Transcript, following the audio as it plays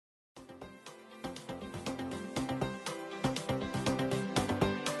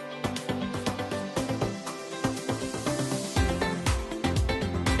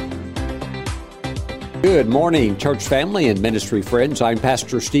Good morning, church family and ministry friends. I'm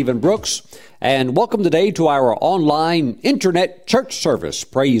Pastor Stephen Brooks, and welcome today to our online internet church service.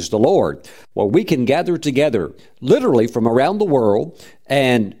 Praise the Lord, where we can gather together literally from around the world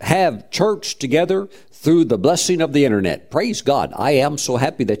and have church together through the blessing of the internet. Praise God. I am so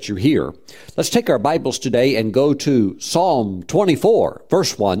happy that you're here. Let's take our Bibles today and go to Psalm 24,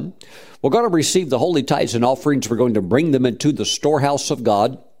 verse 1. We're going to receive the holy tithes and offerings. We're going to bring them into the storehouse of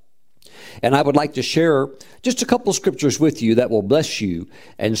God. And I would like to share just a couple of scriptures with you that will bless you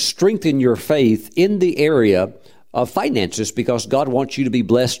and strengthen your faith in the area of finances, because God wants you to be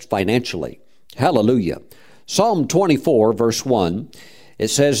blessed financially. Hallelujah. Psalm 24, verse 1, it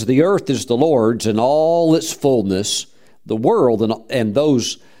says, "The earth is the Lord's and all its fullness, the world and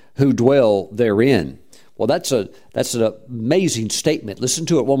those who dwell therein." Well, that's an amazing statement. Listen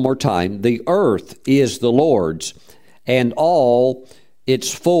to it one more time. The earth is the Lord's and all its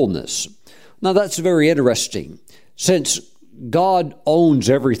fullness. Now, that's very interesting. Since God owns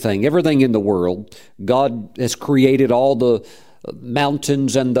everything in the world, God has created all the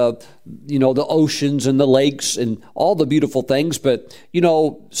mountains and the oceans and the lakes and all the beautiful things. But,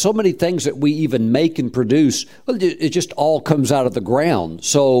 so many things that we even make and produce, well, it just all comes out of the ground.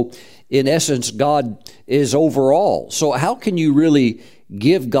 So, in essence, God is over all. So how can you really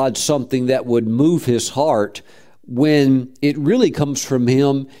give God something that would move His heart when it really comes from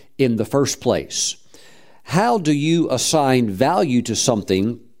Him in the first place? How do you assign value to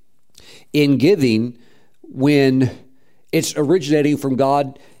something in giving when it's originating from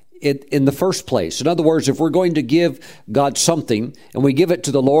God in the first place? In other words, if we're going to give God something and we give it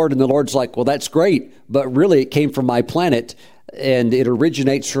to the Lord and the Lord's like, well, that's great, but really it came from my planet and it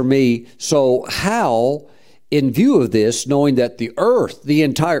originates from me. So how, in view of this, knowing that the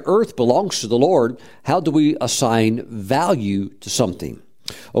entire earth belongs to the Lord, how do we assign value to something?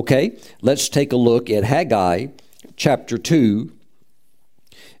 Okay, let's take a look at Haggai chapter 2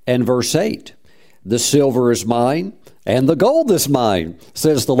 and verse 8. "The silver is mine and the gold is mine,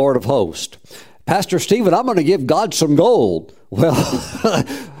 says the Lord of hosts." Pastor Stephen, I'm going to give God some gold. Well,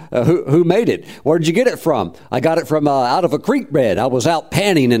 who made it? Where did you get it from? I got it from out of a creek bed. I was out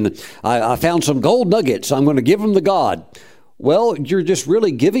panning and I found some gold nuggets. I'm going to give them to God. Well, you're just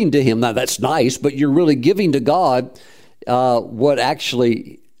really giving to Him. Now, that's nice, but you're really giving to God what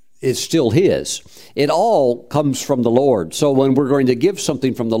actually is still His. It all comes from the Lord. So when we're going to give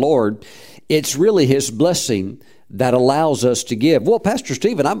something from the Lord, it's really His blessing that allows us to give. Well, Pastor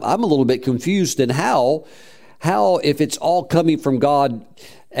Stephen, I'm a little bit confused in how if it's all coming from God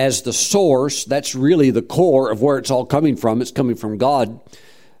as the source, that's really the core of where it's all coming from, it's coming from God,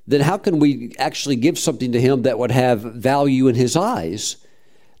 then how can we actually give something to Him that would have value in His eyes?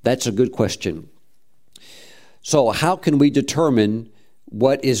 That's a good question. So how can we determine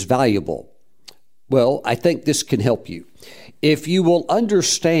what is valuable? Well, I think this can help you. If you will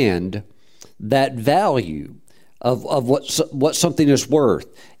understand that value of what something is worth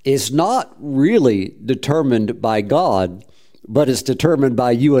is not really determined by God, but it's determined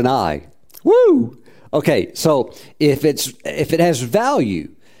by you and I. Woo! Okay, so if it has value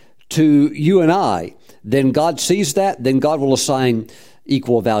to you and I, then God sees that, then God will assign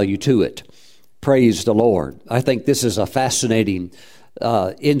equal value to it. Praise the Lord. I think this is a fascinating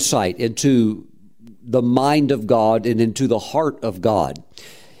insight into the mind of God and into the heart of God.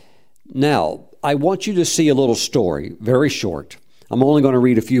 Now, I want you to see a little story, very short. I'm only going to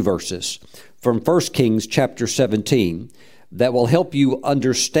read a few verses from 1 Kings chapter 17 that will help you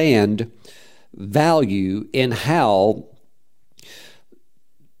understand value in how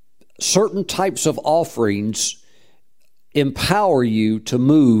certain types of offerings empower you to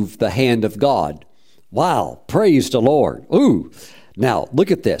move the hand of God. Wow, praise the Lord. Ooh, now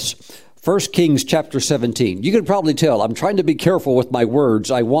look at this. 1 Kings chapter 17. You can probably tell I'm trying to be careful with my words.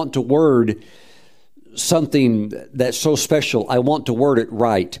 I want to word something that's so special. I want to word it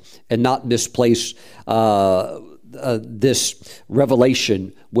right and not misplace this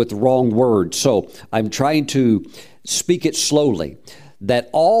revelation with wrong words. So I'm trying to speak it slowly, that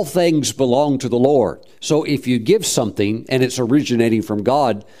all things belong to the Lord. So if you give something and it's originating from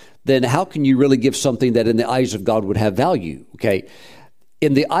God, then how can you really give something that in the eyes of God would have value? Okay.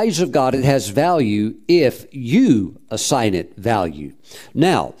 In the eyes of God, it has value if you assign it value.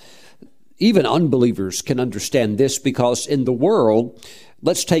 Now, even unbelievers can understand this, because in the world,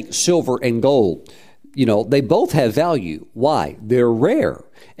 let's take silver and gold. they both have value. Why? They're rare.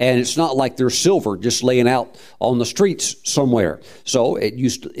 And it's not like they're silver just laying out on the streets somewhere. So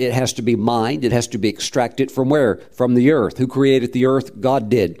it has to be mined. It has to be extracted from where? From the earth. Who created the earth? God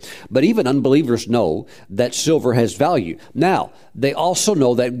did. But even unbelievers know that silver has value. Now, they also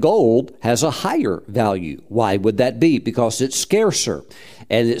know that gold has a higher value. Why would that be? Because it's scarcer,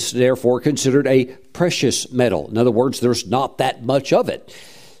 and it's therefore considered a precious metal. In other words, there's not that much of it.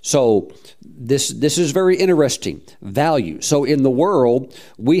 So this is very interesting. Value. So in the world,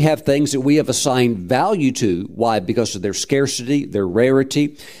 we have things that we have assigned value to. Why? Because of their scarcity, their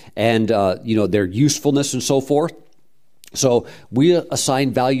rarity, and their usefulness and so forth. So we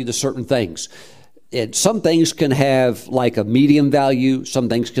assign value to certain things. And some things can have like a medium value. Some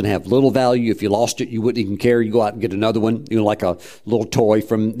things can have little value. If you lost it, you wouldn't even care. You go out and get another one, like a little toy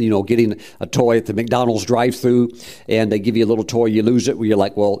from, getting a toy at the McDonald's drive-thru, and they give you a little toy, you lose it, where you're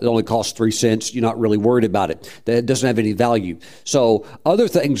like, well, it only costs 3 cents. You're not really worried about it. That doesn't have any value. So other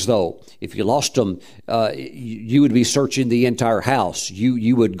things, though, if you lost them, you would be searching the entire house.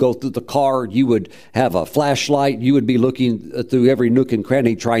 You would go through the car. You would have a flashlight. You would be looking through every nook and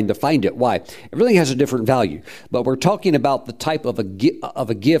cranny trying to find it. Why? Everything has a different value, but we're talking about the type of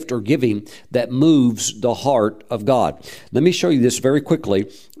a gift or giving that moves the heart of God. Let me show you this very quickly.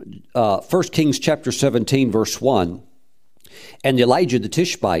 1 Kings chapter 17, verse 1. And Elijah the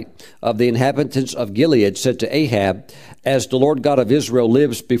Tishbite of the inhabitants of Gilead said to Ahab, as the Lord God of Israel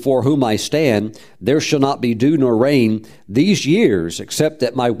lives before whom I stand, there shall not be dew nor rain these years except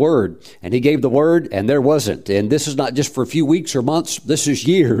at my word. And he gave the word, and there wasn't. And this is not just for a few weeks or months. This is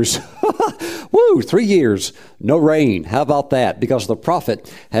years. Woo, 3 years, no rain. How about that? Because the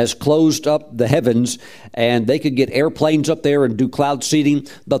prophet has closed up the heavens, and they could get airplanes up there and do cloud seeding.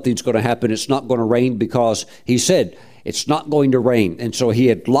 Nothing's going to happen. It's not going to rain because he said, it's not going to rain. And so he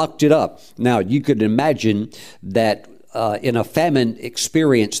had locked it up. Now, you could imagine that in a famine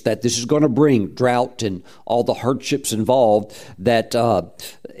experience that this is going to bring drought and all the hardships involved, that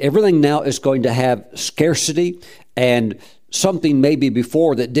everything now is going to have scarcity, and something maybe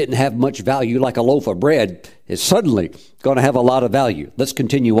before that didn't have much value, like a loaf of bread, is suddenly going to have a lot of value. Let's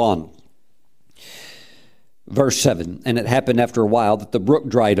continue on. Verse 7, and it happened after a while that the brook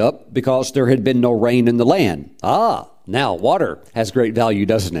dried up because there had been no rain in the land. Now water has great value,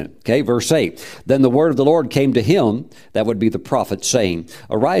 doesn't it? Okay, verse 8. Then the word of the Lord came to him, that would be the prophet, saying,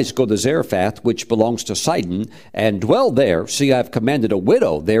 arise, go to Zarephath, which belongs to Sidon, and dwell there. See, I've commanded a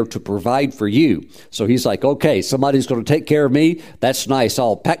widow there to provide for you. So he's like, okay, somebody's going to take care of me. That's nice.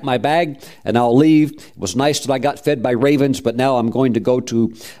 I'll pack my bag and I'll leave. It was nice that I got fed by ravens, but now I'm going to go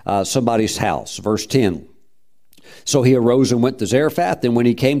to somebody's house. Verse 10. So he arose and went to Zarephath, and when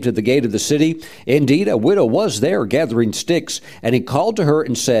he came to the gate of the city, indeed a widow was there gathering sticks, and he called to her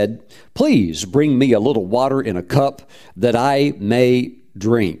and said, please bring me a little water in a cup that I may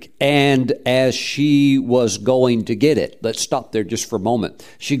drink. And as she was going to get it, let's stop there just for a moment.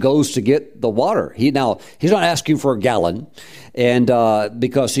 She goes to get the water. He's not asking for a gallon, and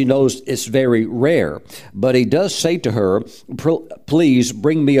because he knows it's very rare. But he does say to her, please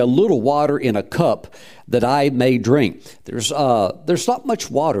bring me a little water in a cup that I may drink. There's not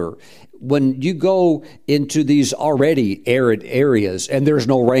much water when you go into these already arid areas and there's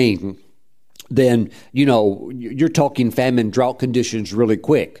no rain. Then, you're talking famine, drought conditions really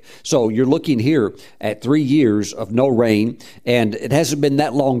quick. So you're looking here at 3 years of no rain, and it hasn't been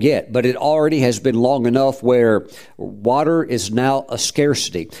that long yet, but it already has been long enough where water is now a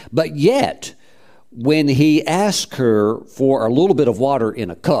scarcity. But yet, when he asked her for a little bit of water in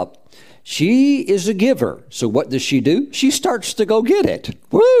a cup, she is a giver. So what does she do? She starts to go get it.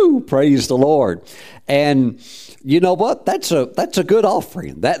 Woo! Praise the Lord. And you know what? That's a good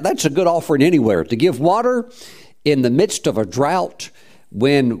offering. That's a good offering anywhere. To give water in the midst of a drought,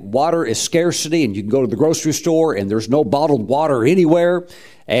 when water is scarcity, and you can go to the grocery store and there's no bottled water anywhere,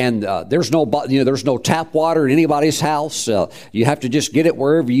 and there's no tap water in anybody's house. You have to just get it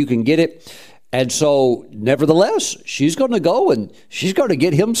wherever you can get it. And so, nevertheless, she's going to go and she's going to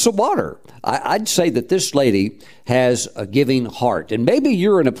get him some water. I'd say that this lady has a giving heart. And maybe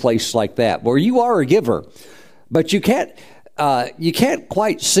you're in a place like that where you are a giver, but you can't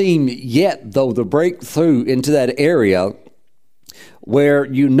quite seem yet, though, to break through into that area where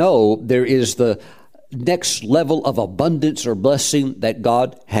there is the next level of abundance or blessing that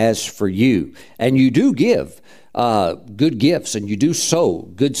God has for you. And you do give good gifts, and you do sow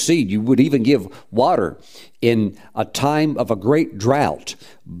good seed. You would even give water in a time of a great drought.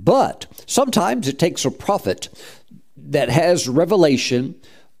 But sometimes it takes a prophet that has revelation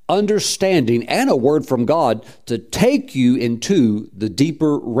understanding and a word from God to take you into the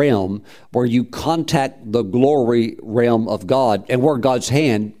deeper realm where you contact the glory realm of God and where God's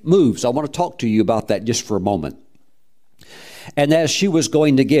hand moves. I want to talk to you about that just for a moment. And as she was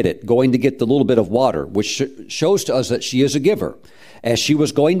going to get the little bit of water, which shows to us that she is a giver, as she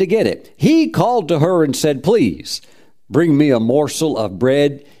was going to get it, he called to her and said, "Please, bring me a morsel of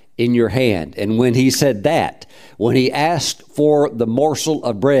bread in your hand." And when he said that, when he asked for the morsel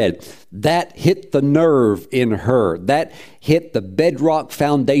of bread, that hit the nerve in her. That hit the bedrock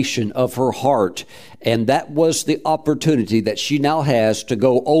foundation of her heart. And that was the opportunity that she now has to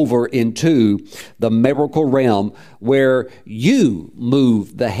go over into the miracle realm where you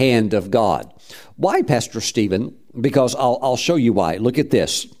move the hand of God. Why, Pastor Stephen? Because I'll show you why. Look at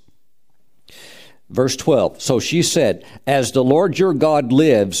this. Verse 12, so she said, "As the Lord your God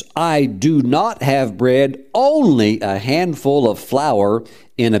lives, I do not have bread, only a handful of flour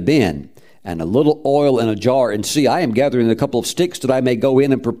in a bin and a little oil in a jar. And see, I am gathering a couple of sticks that I may go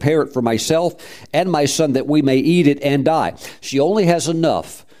in and prepare it for myself and my son that we may eat it and die." She only has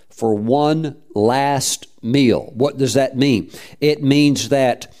enough for one last meal. What does that mean? It means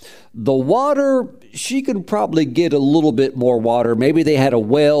that the water, she could probably get a little bit more water. Maybe they had a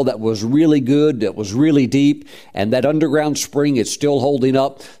well that was really good, that was really deep, and that underground spring is still holding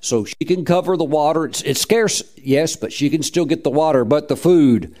up, so she can cover the water. It's scarce, yes, but she can still get the water. But the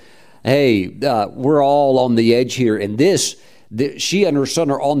food, hey, we're all on the edge here. And she and her son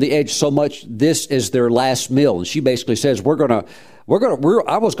are on the edge so much, this is their last meal. And she basically says, I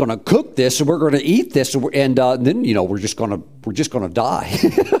was going to cook this and we're going to eat this. And then, we're just going to die.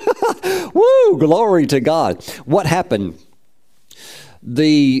 Woo, glory to God. What happened?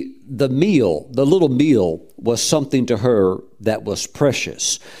 The meal, the little meal was something to her that was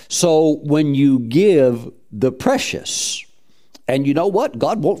precious. So when you give the precious, and you know what?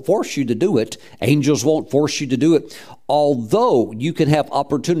 God won't force you to do it. Angels won't force you to do it. Although you can have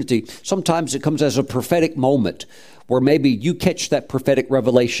opportunity, sometimes it comes as a prophetic moment where maybe you catch that prophetic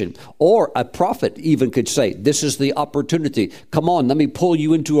revelation. Or a prophet even could say, this is the opportunity. Come on, let me pull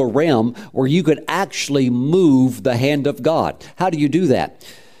you into a realm where you could actually move the hand of God. How do you do that?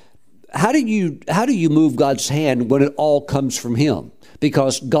 How do you move God's hand when it all comes from Him?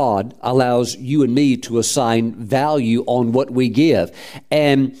 Because God allows you and me to assign value on what we give.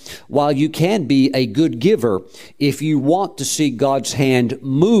 And while you can be a good giver, if you want to see God's hand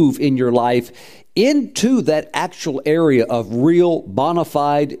move in your life into that actual area of real, bona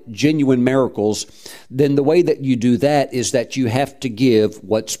fide, genuine miracles, then the way that you do that is that you have to give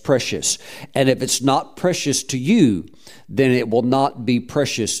what's precious. And if it's not precious to you, then it will not be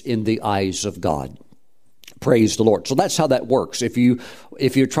precious in the eyes of God. Praise the Lord. So that's how that works. If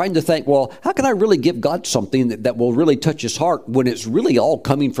you're trying to think, well, how can I really give God something that will really touch His heart when it's really all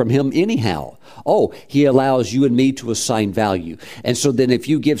coming from Him anyhow? Oh, He allows you and me to assign value. And so then if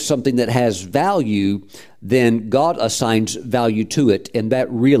you give something that has value, then God assigns value to it, and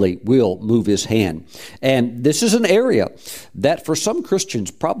that really will move His hand. And this is an area that for some Christians,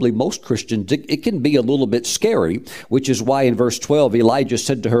 probably most Christians, it can be a little bit scary, which is why in verse 12, Elijah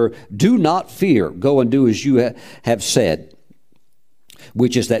said to her, "Do not fear, go and do as you have said,"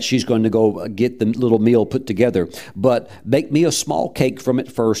 which is that she's going to go get the little meal put together. "But make me a small cake from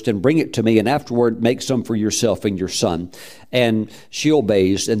it first and bring it to me, and afterward make some for yourself and your son." And she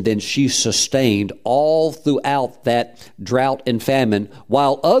obeys, and then she's sustained all throughout that drought and famine,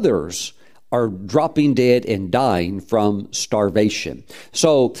 while others are dropping dead and dying from starvation.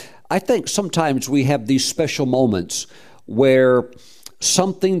 So I think sometimes we have these special moments where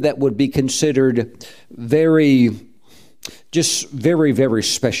something that would be considered very, very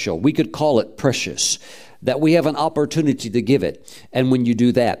special, we could call it precious, that we have an opportunity to give it. And when you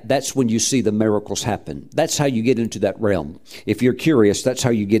do that, that's when you see the miracles happen. That's how you get into that realm. If you're curious, that's how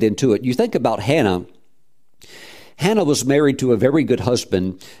you get into it. You think about Hannah. Hannah was married to a very good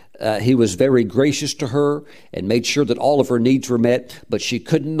husband. He was very gracious to her and made sure that all of her needs were met, but she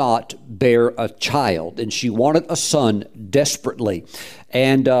could not bear a child, and she wanted a son desperately.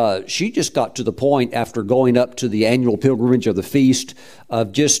 And she just got to the point after going up to the annual pilgrimage of the feast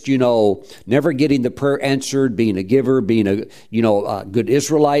of just, never getting the prayer answered, being a giver, being a good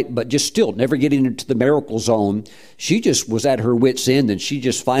Israelite, but just still never getting into the miracle zone. She just was at her wit's end, and she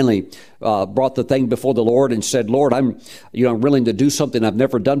just finally brought the thing before the Lord and said, "Lord, I'm willing to do something I've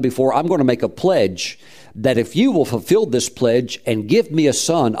never done before. I'm going to make a pledge that if you will fulfill this pledge and give me a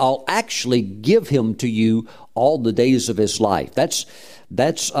son, I'll actually give him to you all the days of his life."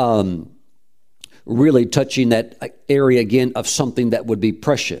 That's really touching that area again of something that would be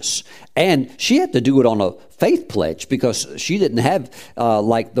precious. And she had to do it on a faith pledge because she didn't have,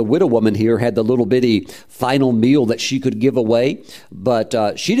 like the widow woman here had the little bitty final meal that she could give away,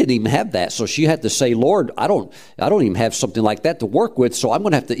 but she didn't even have that. So she had to say, Lord, I don't even have something like that to work with, so I'm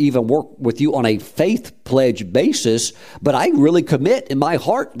going to have to even work with you on a faith pledge basis. But I really commit in my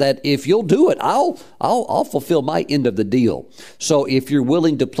heart that if you'll do it, I'll fulfill my end of the deal. So if you're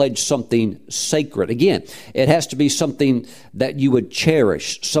willing to pledge something sacred, again, it has to be something that you would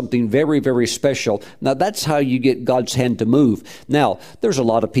cherish, something very, very special. Now, that's how you get God's hand to move. Now, there's a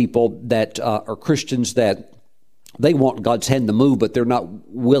lot of people that are Christians that they want God's hand to move, but they're not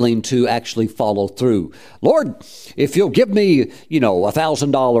willing to actually follow through. Lord, if you'll give me,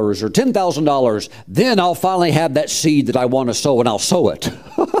 $1,000 or $10,000, then I'll finally have that seed that I want to sow, and I'll sow it.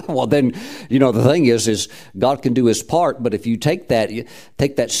 Well, then, the thing is God can do his part, but if you take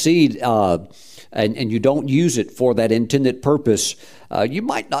that seed and you don't use it for that intended purpose, you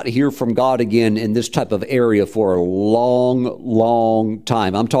might not hear from God again in this type of area for a long, long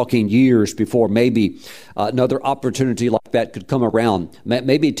time. I'm talking years before maybe another opportunity like that could come around,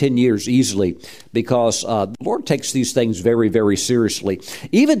 maybe 10 years easily, because the Lord takes these things very, very seriously,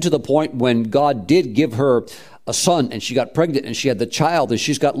 even to the point when God did give her a son and she got pregnant and she had the child and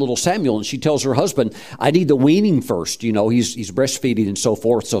she's got little Samuel and she tells her husband, I need the weaning first. He's breastfeeding and so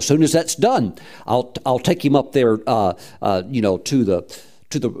forth. So as soon as that's done, I'll take him up there,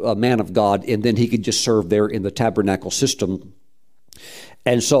 to the man of God, and then he could just serve there in the tabernacle system.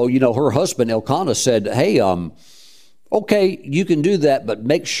 And so, her husband Elkanah said, hey, okay, you can do that, but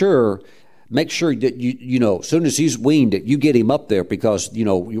make sure that as soon as he's weaned, you get him up there because,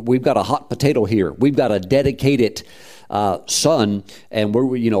 we've got a hot potato here. We've got a dedicated son, and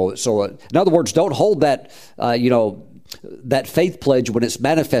so in other words, don't hold that, that faith pledge when it's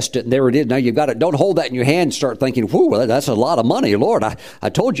manifested, and there it is. Now you've got it. Don't hold that in your hand and start thinking, whew, that's a lot of money. Lord, I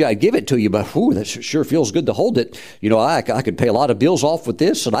told you I'd give it to you, but whew, that sure feels good to hold it. I could pay a lot of bills off with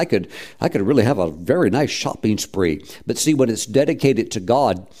this, and I could really have a very nice shopping spree. But see, when it's dedicated to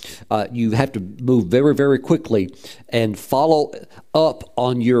God, you have to move very, very quickly and follow up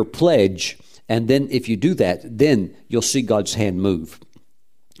on your pledge. And then if you do that, then you'll see God's hand move.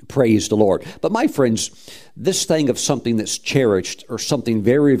 Praise the Lord. But my friends, this thing of something that's cherished or something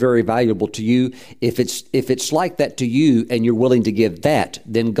very, very valuable to you, if it's like that to you and you're willing to give that,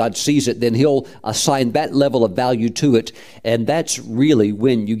 then God sees it, then he'll assign that level of value to it. And that's really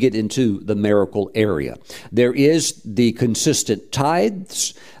when you get into the miracle area. There is the consistent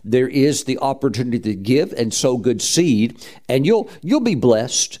tithes. There is the opportunity to give and sow good seed, and you'll be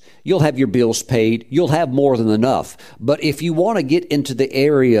blessed. You'll have your bills paid. You'll have more than enough. But if you want to get into the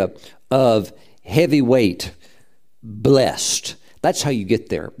area of heavyweight, blessed, that's how you get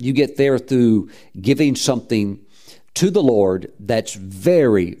there. You get there through giving something to the Lord that's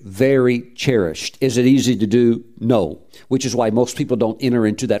very, very cherished. Is it easy to do? No, which is why most people don't enter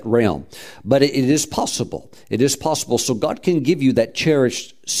into that realm. But it is possible. It is possible. So God can give you that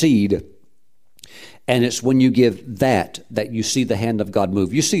cherished seed. And it's when you give that you see the hand of God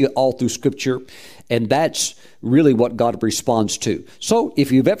move. You see it all through Scripture, and that's really what God responds to. So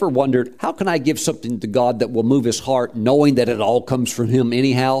if you've ever wondered, how can I give something to God that will move his heart, knowing that it all comes from him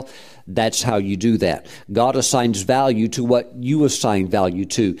anyhow? That's how you do that. God assigns value to what you assign value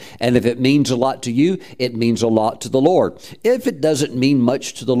to. And if it means a lot to you, it means a lot to the Lord. If it doesn't mean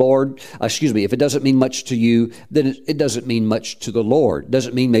much to the Lord, if it doesn't mean much to you, then it doesn't mean much to the Lord.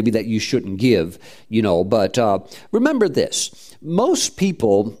 Doesn't mean maybe that you shouldn't give, but remember this. Most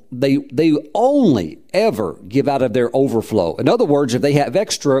people, they only ever give out of their overflow. In other words, if they have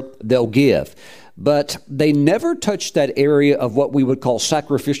extra, they'll give. But they never touch that area of what we would call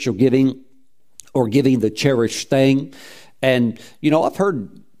sacrificial giving or giving the cherished thing. And,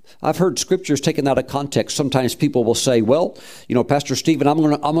 I've heard scriptures taken out of context. Sometimes people will say, well, Pastor Stephen, I'm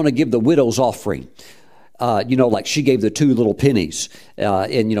going to give the widow's offering. Like she gave the 2 little pennies,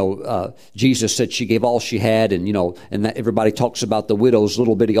 and Jesus said she gave all she had, and that everybody talks about the widow's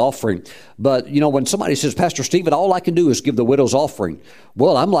little bitty offering. But when somebody says, Pastor Stephen, all I can do is give the widow's offering.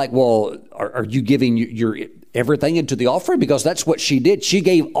 Well, I'm like, well, are you giving your everything into the offering? Because that's what she did. She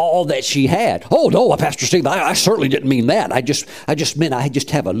gave all that she had. Oh no, Pastor Steve, I certainly didn't mean that. I just meant I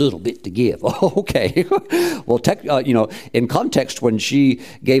just have a little bit to give. Okay. Well, in context, when she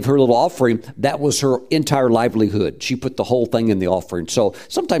gave her little offering, that was her entire livelihood. She put the whole thing in the offering. So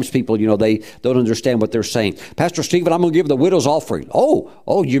sometimes people, they don't understand what they're saying. Pastor Stephen, I'm going to give the widow's offering.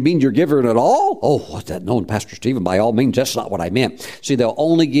 Oh, you mean you're giving it all? Oh, what's that? No, Pastor Stephen, by all means, that's not what I meant. See, they'll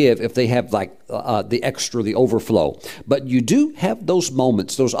only give if they have like the extra, the overflow. But you do have those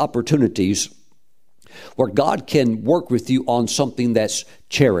moments, those opportunities where God can work with you on something that's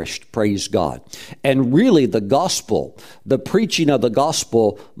cherished, praise God. And really the gospel, the preaching of the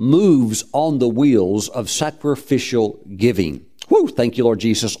gospel moves on the wheels of sacrificial giving. Woo, thank you, Lord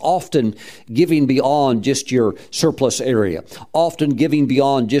Jesus. Often giving beyond just your surplus area. Often giving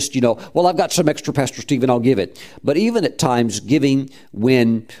beyond just, well, I've got some extra, Pastor Stephen, I'll give it. But even at times giving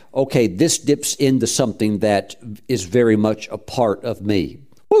when, okay, this dips into something that is very much a part of me.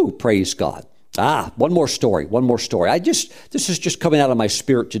 Woo, praise God. One more story. This is just coming out of my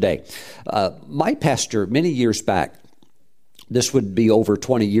spirit today. My pastor, many years back, this would be over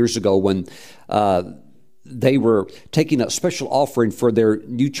 20 years ago, when they were taking a special offering for their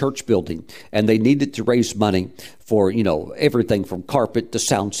new church building, and they needed to raise money for, everything from carpet to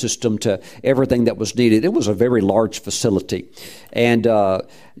sound system to everything that was needed. It was a very large facility. And,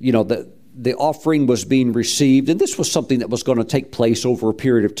 the offering was being received, and this was something that was going to take place over a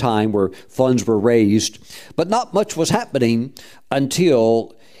period of time where funds were raised, but not much was happening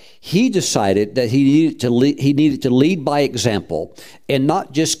until he decided that he needed to lead by example and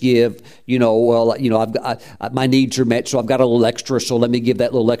not just give, my needs are met, so I've got a little extra, so let me give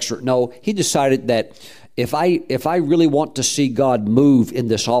that little extra. No, he decided that if I really want to see God move in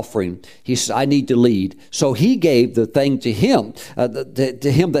this offering, he said, I need to lead. So he gave the thing to him,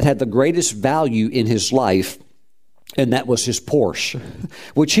 to him that had the greatest value in his life, and that was his Porsche,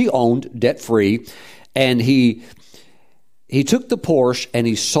 which he owned debt-free. And he took the Porsche and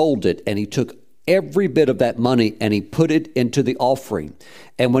he sold it, and he took every bit of that money and he put it into the offering.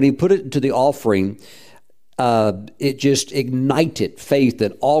 And when he put it into the offering, it just ignited faith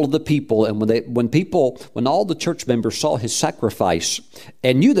in all of the people. And when all the church members saw his sacrifice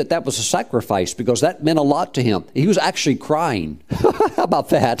and knew that was a sacrifice, because that meant a lot to him, he was actually crying. How about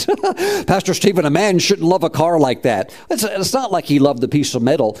that? Pastor Stephen, a man shouldn't love a car like that. It's not like he loved the piece of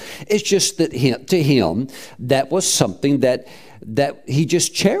metal. It's just that to him, that was something that he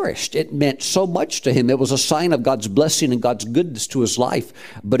just cherished. It meant so much to him. It was a sign of God's blessing and God's goodness to his life.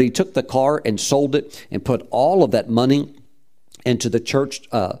 But he took the car and sold it and put all of that money into the church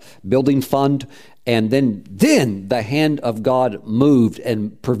building fund. And then the hand of God moved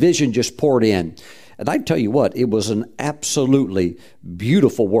and provision just poured in. And I tell you what, it was an absolutely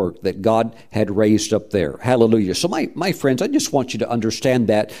beautiful work that God had raised up there. Hallelujah. So my friends, I just want you to understand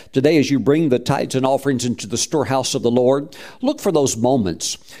that today, as you bring the tithes and offerings into the storehouse of the Lord, look for those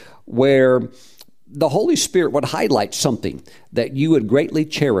moments where the Holy Spirit would highlight something that you would greatly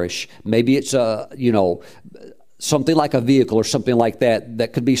cherish. Maybe it's something like a vehicle or something like that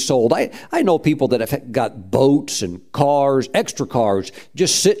could be sold. I know people that have got boats and cars, extra cars,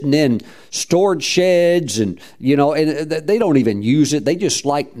 just sitting in storage sheds, and and they don't even use it. They just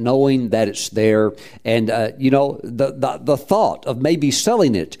like knowing that it's there. And the thought of maybe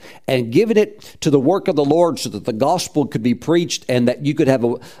selling it and giving it to the work of the Lord so that the gospel could be preached and that you could have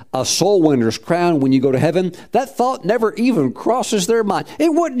a soul winner's crown when you go to heaven, that thought never even crosses their mind.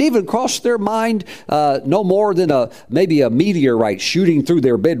 It wouldn't even cross their mind no more than maybe a meteorite shooting through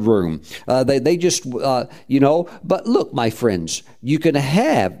their bedroom. They just, But look, my friends, you can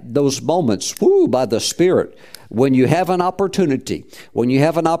have those moments, by the Spirit, when you have an opportunity,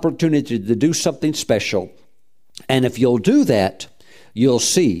 to do something special. And if you'll do that, you'll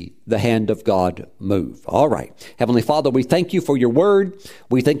see the hand of God move. All right. Heavenly Father, we thank you for your word.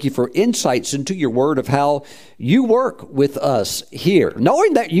 We thank you for insights into your word of how you work with us here,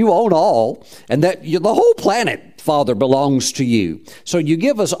 knowing that you own all and that the whole planet, Father, belongs to you. So you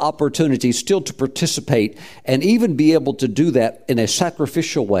give us opportunities still to participate and even be able to do that in a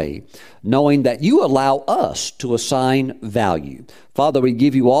sacrificial way, knowing that you allow us to assign value. Father, we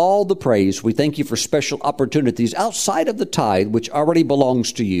give you all the praise. We thank you for special opportunities outside of the tithe, which already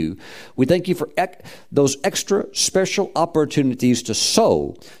belongs to you. We thank you for those extra special opportunities to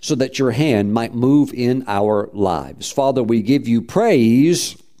sow so that your hand might move in our lives. Father, we give you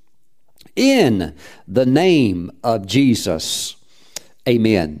praise in the name of Jesus.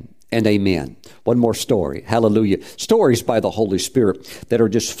 Amen and amen. One more story. Hallelujah. Stories by the Holy Spirit that are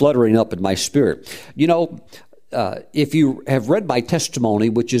just fluttering up in my spirit. If you have read my testimony,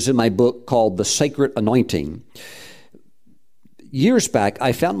 which is in my book called The Sacred Anointing, years back,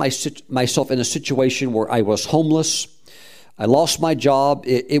 I found myself in a situation where I was homeless. I lost my job.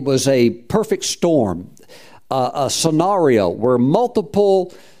 It was a perfect storm, a scenario where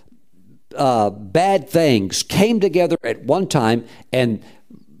multiple bad things came together at one time and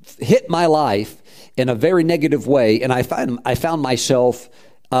hit my life in a very negative way. And I found myself,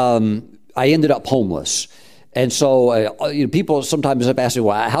 I ended up homeless. And so people sometimes have asked me,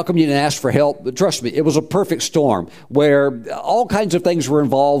 well, how come you didn't ask for help? But trust me, it was a perfect storm where all kinds of things were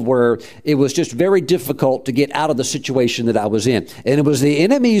involved, where it was just very difficult to get out of the situation that I was in. And it was the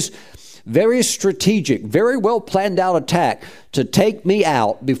enemy's very strategic, very well planned out attack to take me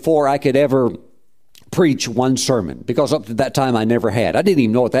out before I could ever preach one sermon, because up to that time I never had. I didn't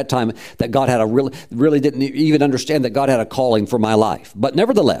even know at that time that God had really didn't even understand that God had a calling for my life. But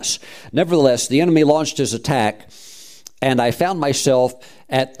nevertheless, the enemy launched his attack, and I found myself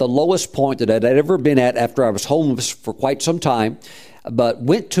at the lowest point that I'd ever been at after I was homeless for quite some time, but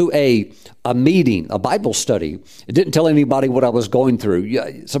went to a meeting, a Bible study. It didn't tell anybody what I was going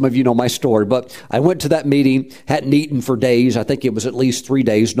through. Some of you know my story, but I went to that meeting, hadn't eaten for days. I think it was at least 3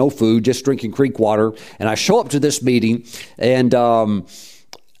 days, no food, just drinking creek water. And I show up to this meeting, and an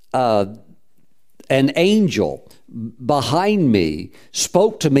angel behind me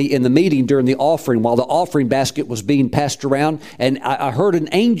spoke to me in the meeting during the offering while the offering basket was being passed around. And I heard an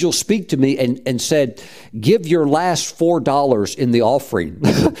angel speak to me and said, give your last $4 in the offering.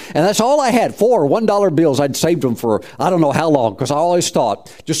 And that's all I had, $1 bills. I'd saved them for I don't know how long, because I always thought,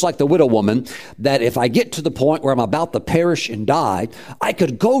 just like the widow woman, that if I get to the point where I'm about to perish and die, I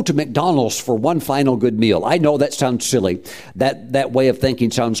could go to McDonald's for one final good meal. I know that sounds silly. That way of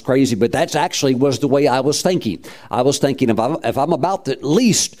thinking sounds crazy, but that's actually was the way I was thinking. I was thinking, if I'm about to at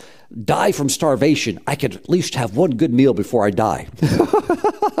least die from starvation, I could at least have one good meal before I die.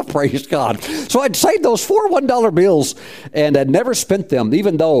 Praise God. So I'd saved those $1 bills and I'd never spent them,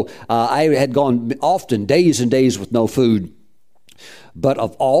 even though I had gone often days and days with no food. But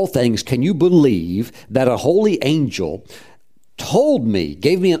of all things, can you believe that a holy angel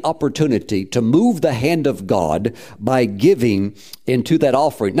gave me an opportunity to move the hand of God by giving into that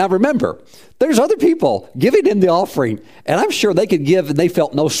offering? Now remember, there's other people giving in the offering, and I'm sure they could give and they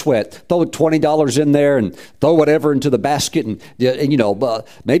felt no sweat. Throw $20 in there and throw whatever into the basket, and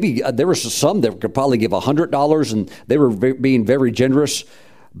maybe there was some that could probably give $100, and they were being very generous.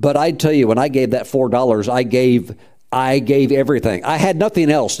 But I tell you, when I gave that $4, I gave everything. I had nothing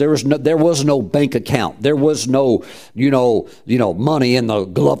else. There was no bank account. There was no, money in the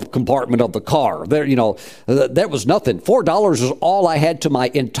glove compartment of the car. There was nothing. $4 was all I had to my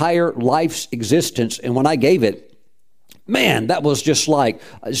entire life's existence. And when I gave it, man, it's just like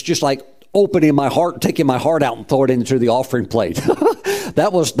opening my heart, taking my heart out and throw it into the offering plate.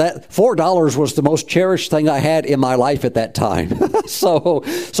 That $4 was the most cherished thing I had in my life at that time. So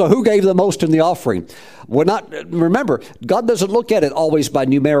who gave the most in the offering? Remember, God doesn't look at it always by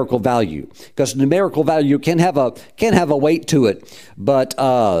numerical value, because numerical value can have a weight to it. But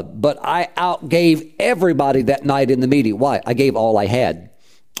I outgave everybody that night in the meeting. Why? I gave all I had.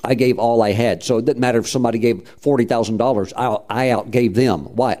 So it didn't matter if somebody gave $40,000, I outgave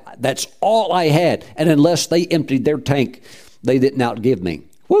them. Why? That's all I had. And unless they emptied their tank, they didn't outgive me.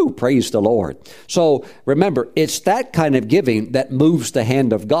 Woo, praise the Lord. So remember, it's that kind of giving that moves the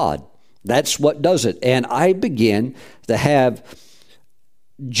hand of God. That's what does it. And I begin to have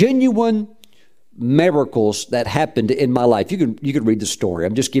genuine miracles that happened in my life. You can read the story.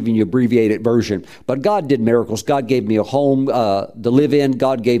 I'm just giving you an abbreviated version. But God did miracles. God gave me a home to live in.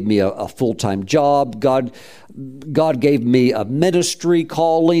 God gave me a full-time job. God gave me a ministry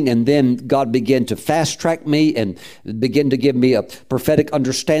calling, and then God began to fast-track me and begin to give me a prophetic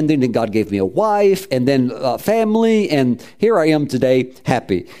understanding, and God gave me a wife, and then a family, and here I am today,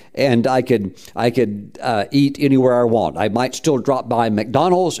 happy. And I could eat anywhere I want. I might still drop by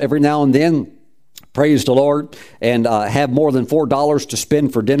McDonald's every now and then, praise the Lord, and have more than $4 to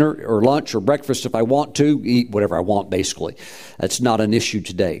spend for dinner or lunch or breakfast if I want to, eat whatever I want, basically. That's not an issue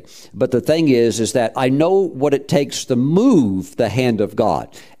today. But the thing is that I know what it takes to move the hand of God,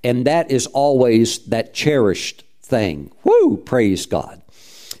 and that is always that cherished thing. Woo, praise God.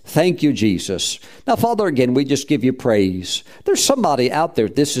 Thank you, Jesus. Now, Father, again, we just give you praise. There's somebody out there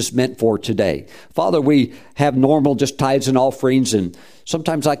this is meant for today. Father, we have normal just tithes and offerings, and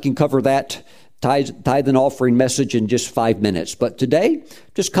sometimes I can cover that tithe and offering message in just 5 minutes. But today,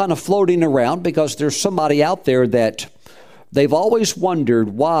 just kind of floating around, because there's somebody out there that they've always wondered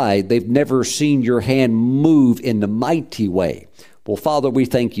why they've never seen your hand move in the mighty way. Well, Father, we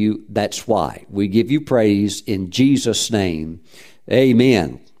thank you. That's why. We give you praise in Jesus' name.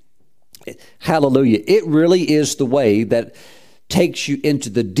 Amen. Hallelujah. It really is the way that takes you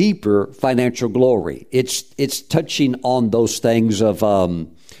into the deeper financial glory. It's touching on those things of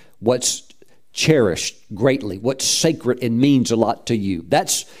what's cherished greatly, what's sacred and means a lot to you.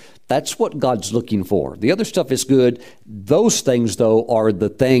 That's what God's looking for. The other stuff is good. Those things, though, are the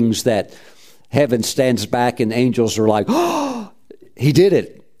things that heaven stands back and angels are like, oh, he did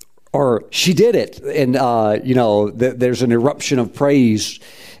it. or she did it. And, there's an eruption of praise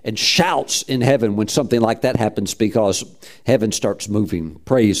and shouts in heaven when something like that happens because heaven starts moving.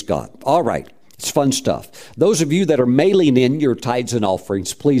 Praise God. All right. It's fun stuff. Those of you that are mailing in your tithes and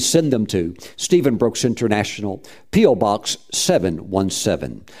offerings, please send them to Stephen Brooks International, P.O. Box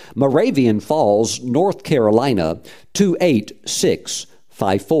 717, Moravian Falls, North Carolina,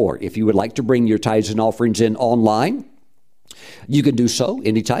 28654. If you would like to bring your tithes and offerings in online, you can do so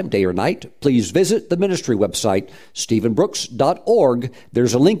anytime, day or night. Please visit the ministry website, stephenbrooks.org.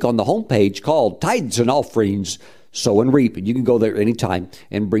 There's a link on the homepage called Tithes and Offerings, Sow and Reap, and you can go there anytime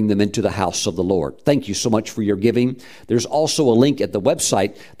and bring them into the house of the Lord. Thank you so much for your giving. There's also a link at the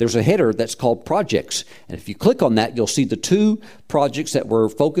website. There's a header that's called Projects, and if you click on that, you'll see the two projects that we're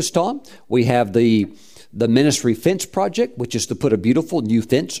focused on. We have the ministry fence project, which is to put a beautiful new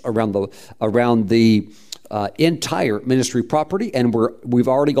fence around the entire ministry property, and we've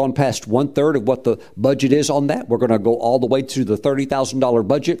already gone past 1/3 of what the budget is on that. We're going to go all the way to the $30,000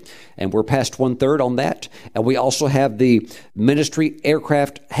 budget, and we're past 1/3 on that. And we also have the ministry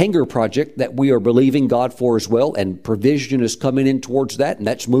aircraft hangar project that we are believing God for as well, and provision is coming in towards that, and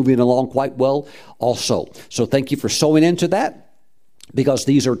that's moving along quite well also. So thank you for sowing into that, because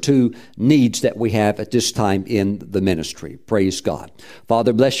these are two needs that we have at this time in the ministry. Praise God.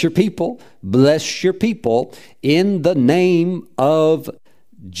 Father, bless your people. Bless your people in the name of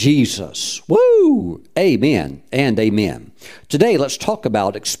Jesus. Woo! Amen and amen. Today, let's talk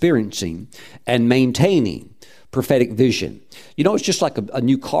about experiencing and maintaining prophetic vision. You know, it's just like a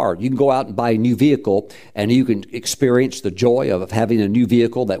new car. You can go out and buy a new vehicle, and you can experience the joy of having a new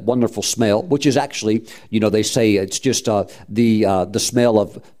vehicle, that wonderful smell, which is actually, they say it's just the smell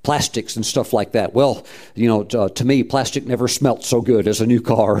of plastics and stuff like that. Well, to me, plastic never smelt so good as a new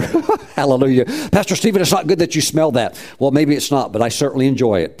car. Hallelujah. Pastor Stephen, it's not good that you smell that. Well, maybe it's not, but I certainly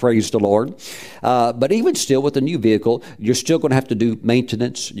enjoy it. Praise the Lord. But even still, with a new vehicle, you're still going to have to do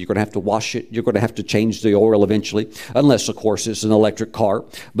maintenance. You're going to have to wash it. You're going to have to change the oil eventually, unless, of course, it's an electric car.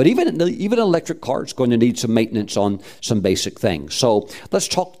 But even an electric car is going to need some maintenance on some basic things. So let's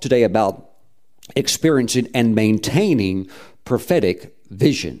talk today about experiencing and maintaining prophetic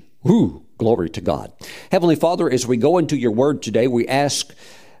vision. Ooh, glory to God. Heavenly Father, as we go into your word today, we ask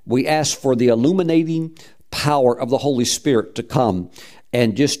for the illuminating power of the Holy Spirit to come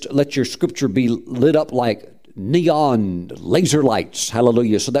and just let your scripture be lit up like neon laser lights,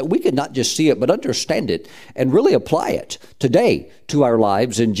 hallelujah, so that we can not just see it, but understand it and really apply it today to our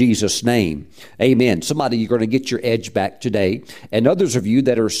lives in Jesus' name. Amen. Somebody, you're going to get your edge back today. And others of you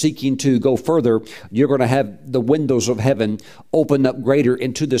that are seeking to go further, you're going to have the windows of heaven open up greater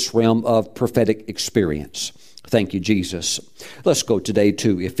into this realm of prophetic experience. Thank you, Jesus. Let's go today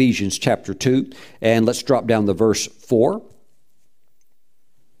to Ephesians chapter 2, and let's drop down to verse 4.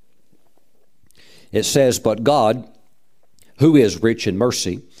 It says, "But God, who is rich in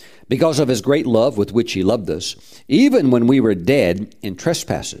mercy, because of his great love with which he loved us, even when we were dead in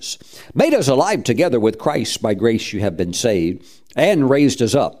trespasses, made us alive together with Christ. By grace you have been saved, and raised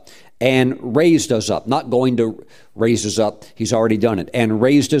us up." And raised us up. Not going to raise us up. He's already done it. And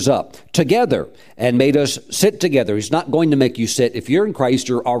raised us up together and made us sit together. He's not going to make you sit. If you're in Christ,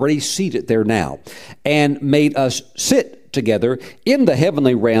 you're already seated there now. And made us sit together in the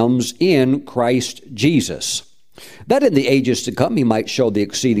heavenly realms in Christ Jesus, that in the ages to come he might show the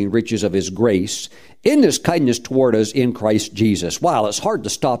exceeding riches of his grace in his kindness toward us in Christ Jesus. Wow, it's hard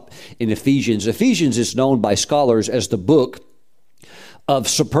to stop in Ephesians. Ephesians is known by scholars as the book of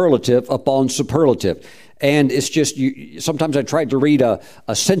superlative upon superlative. And it's just, sometimes I tried to read a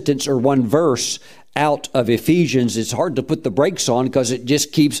sentence or one verse out of Ephesians. It's hard to put the brakes on because it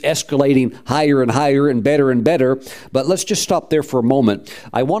just keeps escalating higher and higher and better. But let's just stop there for a moment.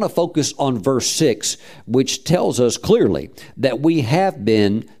 I want to focus on verse 6, which tells us clearly that we have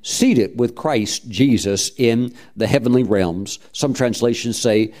been seated with Christ Jesus in the heavenly realms. Some translations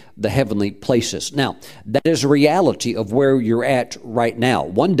say the heavenly places. Now, that is a reality of where you're at right now.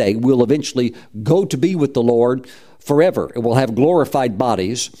 One day we'll eventually go to be with the Lord forever. We'll have glorified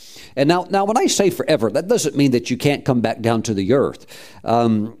bodies. And now when I say forever, that doesn't mean that you can't come back down to the earth.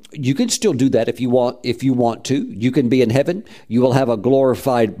 You can still do that if you want to. You can be in heaven. You will have a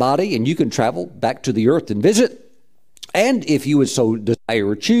glorified body, and you can travel back to the earth and visit. And if you would so desire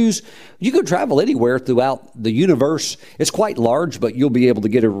or choose, you can travel anywhere throughout the universe. It's quite large, but you'll be able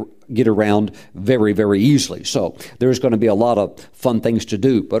to get around very, very easily. So there's going to be a lot of fun things to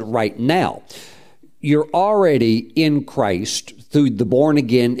do. But right now, you're already in Christ through the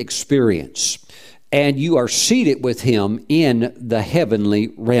born-again experience, and you are seated with him in the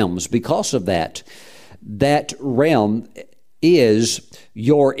heavenly realms. Because of that realm is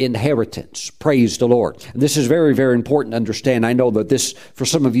your inheritance. Praise the Lord. And this is very, very important to understand. I know that this, for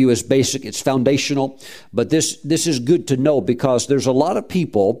some of you, is basic, it's foundational, but this is good to know because there's a lot of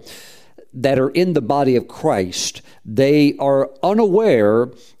people that are in the body of Christ. They are unaware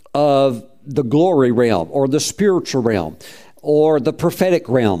of the glory realm or the spiritual realm or the prophetic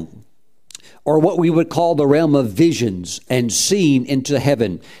realm, or what we would call the realm of visions and seeing into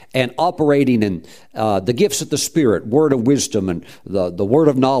heaven and operating in the gifts of the Spirit, word of wisdom and the word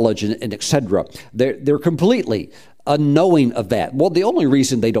of knowledge and et cetera. They're completely unknowing of that. Well, the only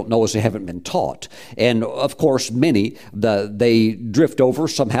reason they don't know is they haven't been taught. And of course, many, they drift over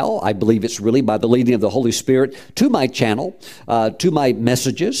somehow. I believe it's really by the leading of the Holy Spirit to my channel, to my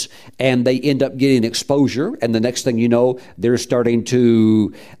messages, and they end up getting exposure. And the next thing you know, they're starting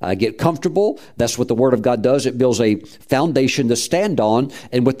to get comfortable. That's what the Word of God does. It builds a foundation to stand on.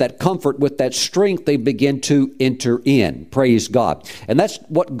 And with that comfort, with that strength, they begin to enter in. Praise God. And that's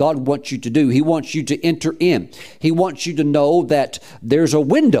what God wants you to do. He wants you to enter in. He wants you to know that there's a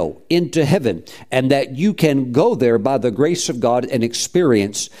window into heaven and that you can go there by the grace of God and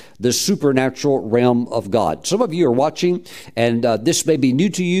experience the supernatural realm of God. Some of you are watching and this may be new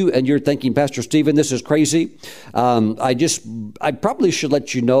to you and you're thinking, Pastor Stephen, this is crazy. I probably should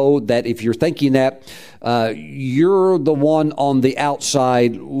let you know that if you're thinking that, you're the one on the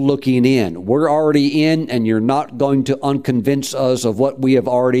outside looking in. We're already in, and you're not going to unconvince us of what we have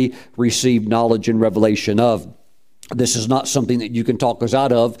already received knowledge and revelation of. This is not something that you can talk us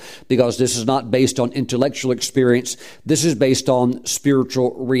out of because this is not based on intellectual experience. This is based on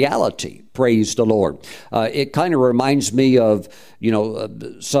spiritual reality. Praise the Lord. It kind of reminds me of,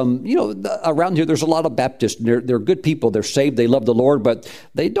 around here there's a lot of Baptists. They're good people. They're saved. They love the Lord, but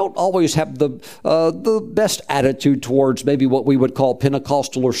they don't always have the best attitude towards maybe what we would call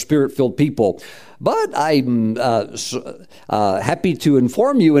Pentecostal or Spirit-filled people. But I'm happy to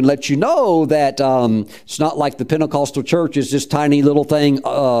inform you and let you know that it's not like the Pentecostal church is this tiny little thing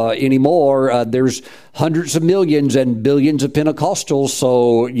anymore. There's hundreds of millions and billions of Pentecostals.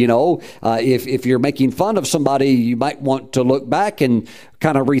 So, if you're making fun of somebody, you might want to look back and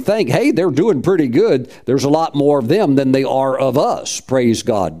kind of rethink, hey, they're doing pretty good. There's a lot more of them than they are of us. Praise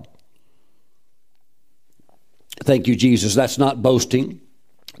God. Thank you, Jesus. That's not boasting.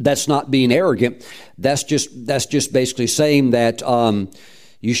 That's not being arrogant. That's just basically saying that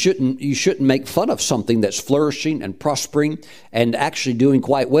you shouldn't make fun of something that's flourishing and prospering and actually doing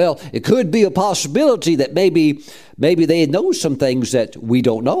quite well. It could be a possibility that maybe they know some things that we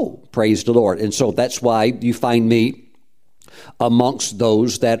don't know. Praise the Lord. And so that's why you find me amongst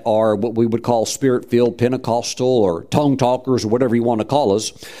those that are what we would call Spirit-filled Pentecostal or tongue talkers or whatever you want to call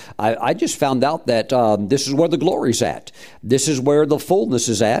us. I just found out that this is where the glory's at. This is where the fullness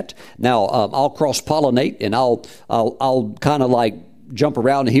is at. Now, I'll cross-pollinate and I'll kind of like jump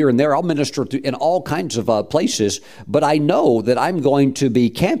around here and there. I'll minister in all kinds of places, but I know that I'm going to be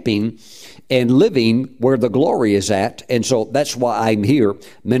camping and living where the glory is at. And so that's why I'm here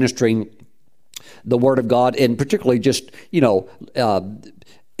ministering the Word of God, and particularly just,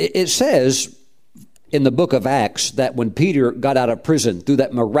 it says in the book of Acts that when Peter got out of prison through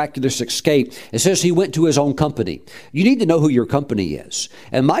that miraculous escape, it says he went to his own company. You need to know who your company is.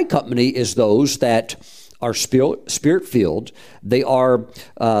 And my company is those that are Spirit-filled. They are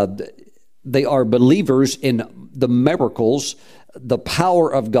believers in the miracles, the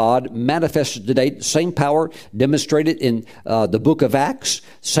power of God manifested today. Same power demonstrated in the book of Acts.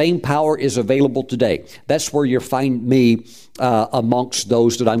 Same power is available today. That's where you'll find me amongst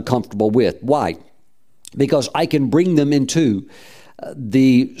those that I'm comfortable with. Why? Because I can bring them into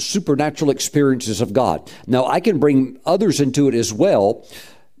the supernatural experiences of God. Now, I can bring others into it as well,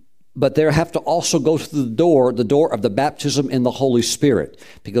 but they have to also go through the door of the baptism in the Holy Spirit,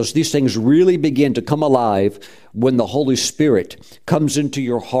 because these things really begin to come alive when the Holy Spirit comes into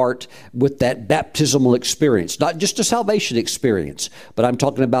your heart with that baptismal experience, not just a salvation experience, but I'm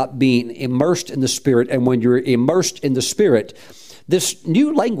talking about being immersed in the Spirit. And when you're immersed in the Spirit, this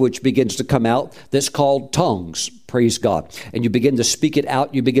new language begins to come out that's called tongues. Praise God. And you begin to speak it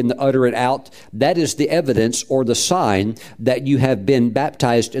out. You begin to utter it out. That is the evidence or the sign that you have been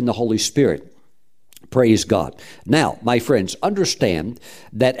baptized in the Holy Spirit. Praise God. Now, my friends, understand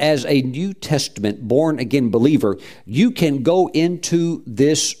that as a New Testament born-again believer, you can go into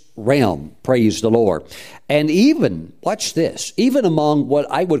this realm. Praise the Lord. And even, watch this, even among what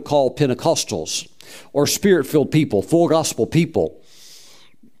I would call Pentecostals or Spirit-filled people, full gospel people,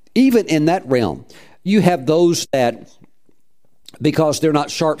 even in that realm, you have those that, because they're not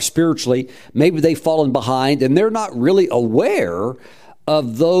sharp spiritually, maybe they've fallen behind and they're not really aware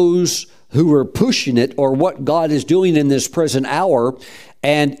of those who are pushing it or what God is doing in this present hour.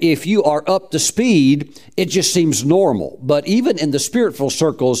 And if you are up to speed, it just seems normal. But even in the spiritual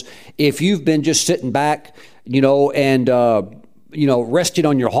circles, if you've been just sitting back, and resting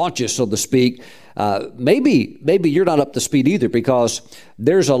on your haunches, so to speak, maybe you're not up to speed either, because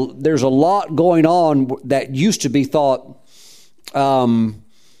there's a lot going on that used to be thought,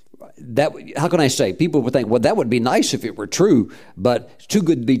 that, how can I say, people would think, well, that would be nice if it were true, but it's too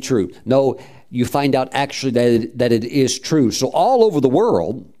good to be true. No, you find out actually that it is true. So all over the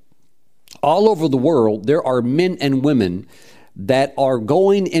world, there are men and women that are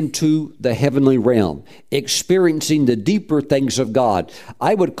going into the heavenly realm, experiencing the deeper things of God.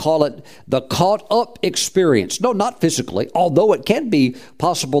 I would call it the caught up experience. No, not physically, although it can be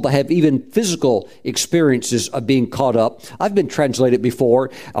possible to have even physical experiences of being caught up. I've been translated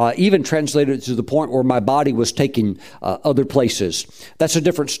before, even translated to the point where my body was taken other places. That's a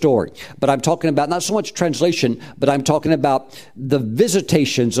different story. But I'm talking about not so much translation, but I'm talking about the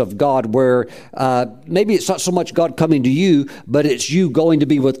visitations of God, where maybe it's not so much God coming to you, but it's you going to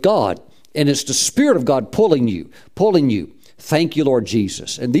be with God. And it's the Spirit of God pulling you. Thank you, Lord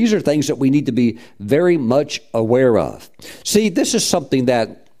Jesus. And these are things that we need to be very much aware of. See, this is something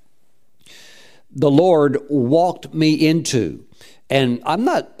that the Lord walked me into. And I'm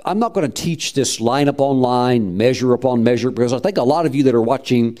not going to teach this line upon line, measure upon measure, because I think a lot of you that are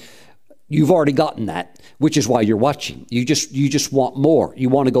watching, you've already gotten that, which is why you're watching. You just want more. You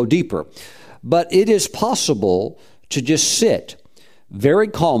want to go deeper. But it is possible to just sit very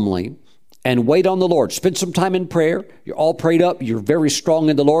calmly and wait on the Lord. Spend some time in prayer. You're all prayed up. You're very strong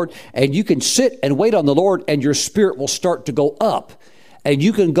in the Lord. And you can sit and wait on the Lord, and your spirit will start to go up. And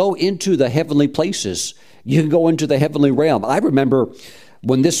you can go into the heavenly places. You can go into the heavenly realm. I remember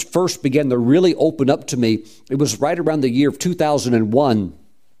when this first began to really open up to me, it was right around the year of 2001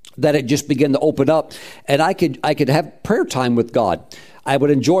 that it just began to open up. And I could have prayer time with God. I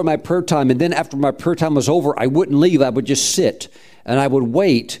would enjoy my prayer time, and then after my prayer time was over, I wouldn't leave. I would just sit, and I would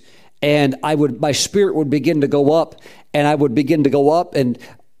wait, and my spirit would begin to go up, and I would begin to go up, and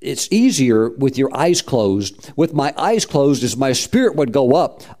it's easier with your eyes closed. With my eyes closed, as my spirit would go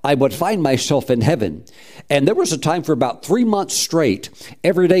up, I would find myself in heaven. And there was a time for about 3 months straight,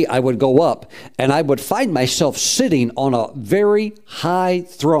 every day I would go up, and I would find myself sitting on a very high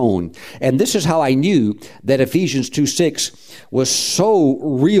throne. And this is how I knew that Ephesians 2:6 was so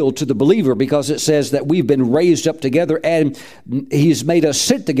real to the believer, because it says that we've been raised up together, and He's made us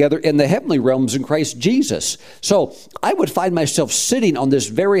sit together in the heavenly realms in Christ Jesus. So I would find myself sitting on this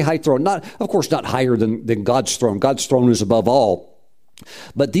very high throne, of course not higher than God's throne. God's throne is above all.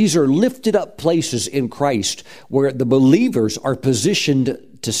 But these are lifted up places in Christ where the believers are positioned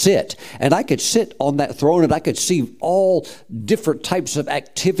to sit. And I could sit on that throne, and I could see all different types of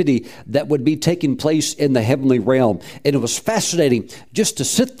activity that would be taking place in the heavenly realm. And it was fascinating just to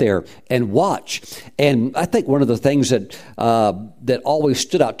sit there and watch. And I think one of the things that always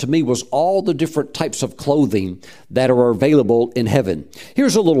stood out to me was all the different types of clothing that are available in heaven.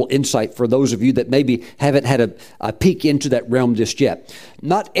 Here's a little insight for those of you that maybe haven't had a peek into that realm just yet.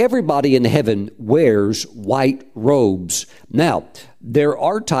 Not everybody in heaven wears white robes. Now, there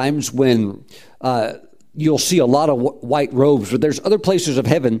are times when you'll see a lot of white robes, but there's other places of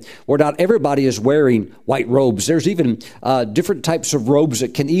heaven where not everybody is wearing white robes. There's even different types of robes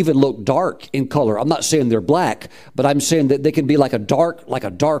that can even look dark in color. I'm not saying they're black, but I'm saying that they can be like a dark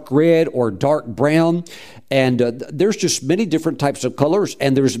red or dark brown. And there's just many different types of colors,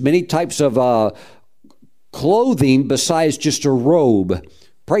 and there's many types of clothing besides just a robe.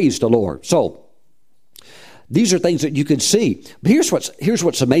 Praise the Lord. So these are things that you can see. But here's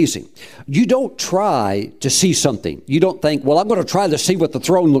what's amazing. You don't try to see something. You don't think, well, I'm going to try to see what the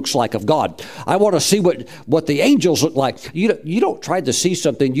throne looks like of God. I want to see what the angels look like. You don't try to see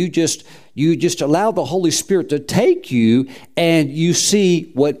something. You just allow the Holy Spirit to take you, and you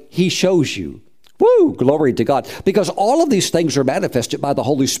see what He shows you. Woo, glory to God. Because all of these things are manifested by the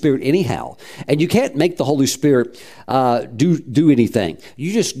Holy Spirit anyhow. And you can't make the Holy Spirit do anything.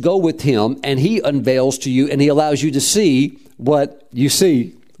 You just go with Him, and He unveils to you, and He allows you to see what you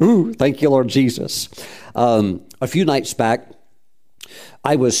see. Ooh, thank you, Lord Jesus. A few nights back,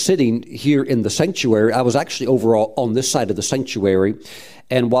 I was sitting here in the sanctuary. I was actually over on this side of the sanctuary.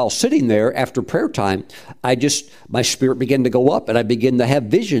 And while sitting there after prayer time, my spirit began to go up, and I began to have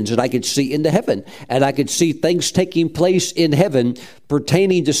visions, and I could see into heaven, and I could see things taking place in heaven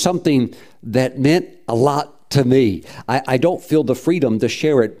pertaining to something that meant a lot to me. I don't feel the freedom to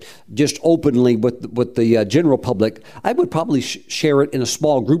share it just openly with the general public. I would probably share it in a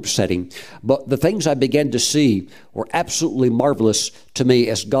small group setting. But the things I began to see were absolutely marvelous to me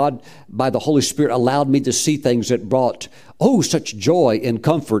as God, by the Holy Spirit, allowed me to see things that brought, such joy and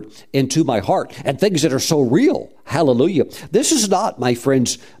comfort into my heart, and things that are so real. Hallelujah. This is not, my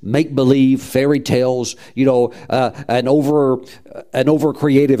friends, make-believe, fairy tales, an over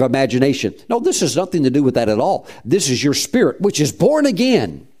creative imagination. No, this has nothing to do with that at all. This is your spirit, which is born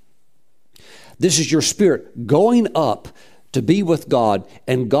again. This is your spirit going up to be with God,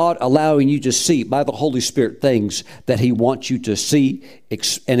 and God allowing you to see by the Holy Spirit things that He wants you to see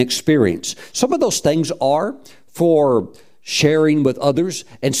and experience. Some of those things are for sharing with others,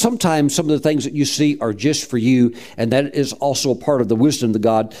 and sometimes some of the things that you see are just for you, and that is also a part of the wisdom of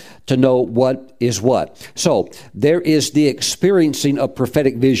God to know what is what. So there is the experiencing of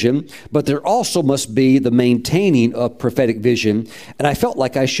prophetic vision, but there also must be the maintaining of prophetic vision, and I felt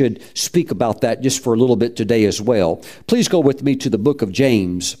like I should speak about that just for a little bit today as well. Please go with me to the book of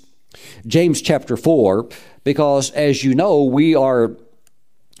James chapter 4, because as you know, we are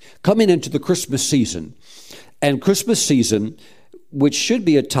coming into the Christmas season. And Christmas season, which should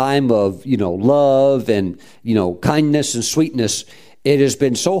be a time of, love and, kindness and sweetness, it has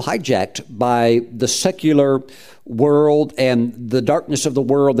been so hijacked by the secular world and the darkness of the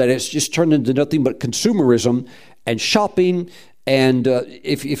world that it's just turned into nothing but consumerism and shopping. And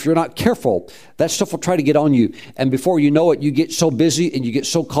if you're not careful, that stuff will try to get on you. And before you know it, you get so busy and you get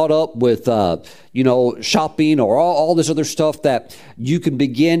so caught up with, shopping or all this other stuff that you can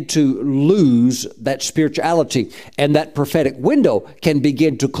begin to lose that spirituality. And that prophetic window can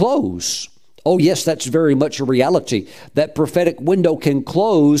begin to close. Oh, yes, that's very much a reality. That prophetic window can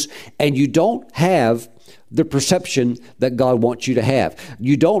close and you don't have the perception that God wants you to have.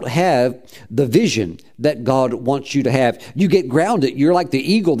 You don't have the vision that God wants you to have. You get grounded. You're like the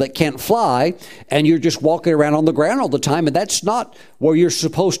eagle that can't fly, and you're just walking around on the ground all the time, and that's not where you're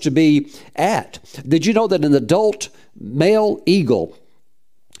supposed to be at. Did you know that an adult male eagle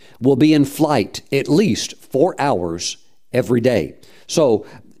will be in flight at least 4 hours every day? So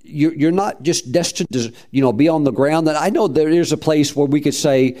you're not just destined to, be on the ground. And I know there is a place where we could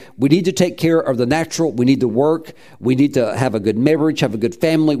say we need to take care of the natural. We need to work. We need to have a good marriage, have a good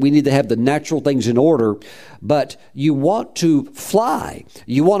family. We need to have the natural things in order. But you want to fly.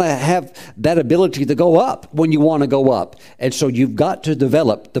 You want to have that ability to go up when you want to go up. And so you've got to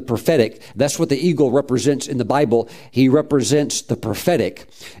develop the prophetic. That's what the eagle represents in the Bible. He represents the prophetic.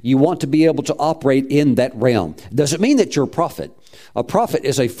 You want to be able to operate in that realm. Does it mean that you're a prophet? A prophet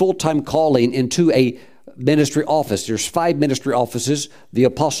is a full-time calling into a ministry office. There's 5 ministry offices: the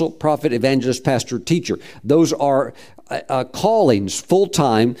apostle, prophet, evangelist, pastor, teacher. Those are callings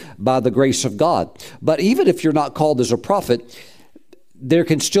full-time by the grace of God. But even if you're not called as a prophet, there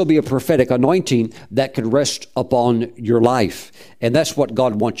can still be a prophetic anointing that can rest upon your life. And that's what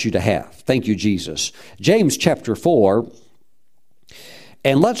God wants you to have. Thank you, Jesus. James chapter 4.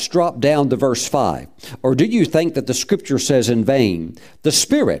 And let's drop down to verse 5. Or do you think that the scripture says in vain, the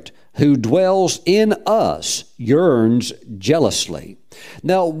Spirit who dwells in us yearns jealously?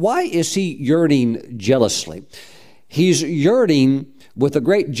 Now, why is he yearning jealously? He's yearning with a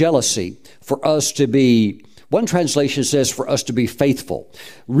great jealousy for us to be, one translation says, for us to be faithful.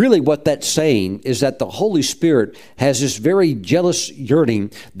 Really what that's saying is that the Holy Spirit has this very jealous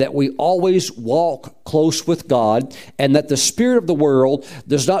yearning that we always walk close with God, and that the spirit of the world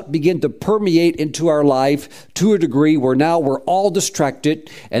does not begin to permeate into our life to a degree where now we're all distracted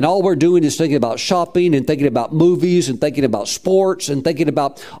and all we're doing is thinking about shopping and thinking about movies and thinking about sports and thinking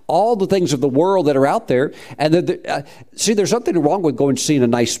about all the things of the world that are out there. And see, there's nothing wrong with going to see a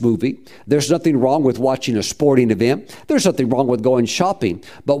nice movie. There's nothing wrong with watching a sporting event. There's nothing wrong with going shopping.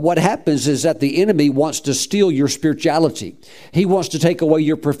 But what happens is that the enemy wants to steal your spirituality. He wants to take away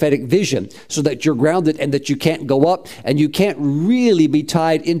your prophetic vision so that you're grounded and that you can't go up and you can't really be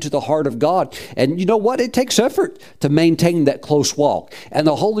tied into the heart of God. And you know what? It takes effort to maintain that close walk. And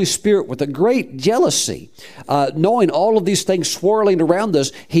the Holy Spirit, with a great jealousy, knowing all of these things swirling around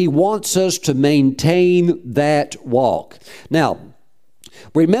us, He wants us to maintain that walk. Now,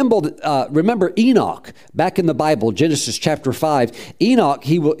 remember Enoch back in the Bible, Genesis chapter 5. Enoch,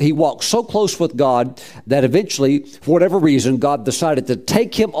 he walked so close with God that eventually, for whatever reason, God decided to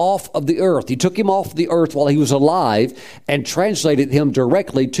take him off of the earth. He took him off the earth while he was alive and translated him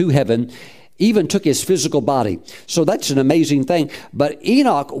directly to heaven, even took his physical body. So that's an amazing thing. But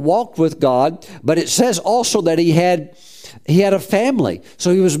Enoch walked with God, but it says also that he had He had a family,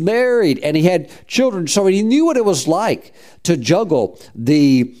 so he was married and he had children, so he knew what it was like to juggle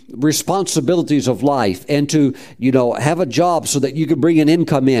the responsibilities of life and to, have a job so that you could bring an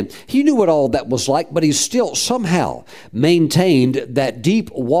income in. He knew what all that was like, but he still somehow maintained that deep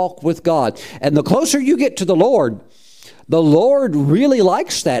walk with God. And the closer you get to the Lord really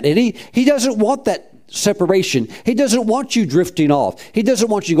likes that. And he doesn't want that separation. He doesn't want you drifting off. He doesn't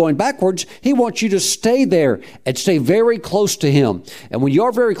want you going backwards. He wants you to stay there and stay very close to him. And when you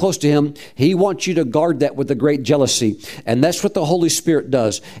are very close to him, he wants you to guard that with a great jealousy. And that's what the Holy Spirit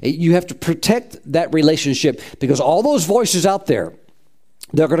does. You have to protect that relationship, because all those voices out there,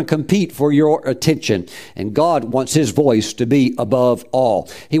 they're going to compete for your attention. And God wants his voice to be above all.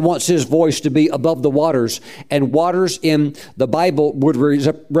 He wants his voice to be above the waters. And waters in the Bible would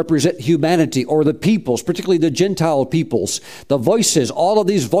represent humanity, or the peoples, particularly the Gentile peoples. The voices, all of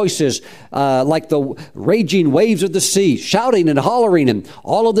these voices, like the raging waves of the sea, shouting and hollering, and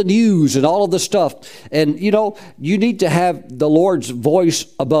all of the news and all of the stuff. And, you need to have the Lord's voice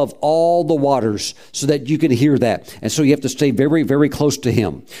above all the waters so that you can hear that. And so you have to stay very, very close to him.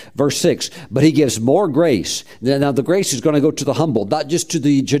 Verse 6, but he gives more grace. Now the grace is going to go to the humble, not just to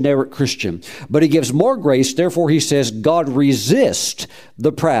the generic Christian. But he gives more grace. Therefore, he says, God resists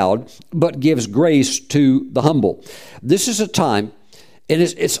the proud, but gives grace to the humble. This is a time, and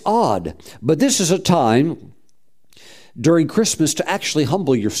it's odd, but this is a time during Christmas to actually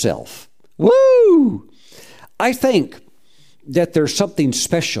humble yourself. Woo! I think that there's something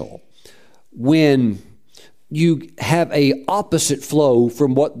special when you have a opposite flow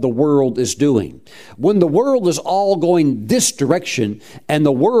from what the world is doing. When the world is all going this direction and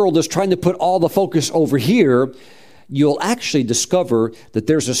the world is trying to put all the focus over here, you'll actually discover that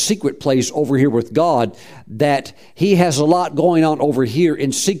there's a secret place over here with God, that he has a lot going on over here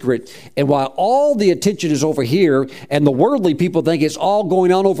in secret. And while all the attention is over here and the worldly people think it's all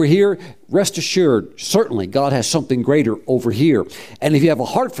going on over here, rest assured, certainly God has something greater over here. And if you have a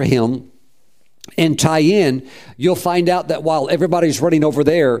heart for him and tie in, you'll find out that while everybody's running over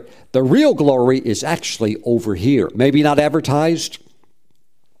there, the real glory is actually over here. Maybe not advertised,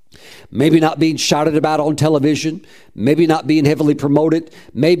 maybe not being shouted about on television, maybe not being heavily promoted,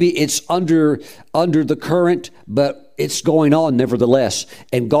 maybe it's under the current, but it's going on nevertheless.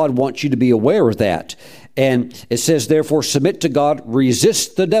 And God wants you to be aware of that. And it says, therefore, submit to God,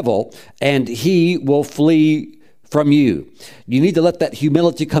 resist the devil, and he will flee from you. You need to let that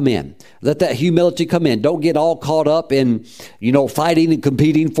humility come in. Let that humility come in. Don't get all caught up in, fighting and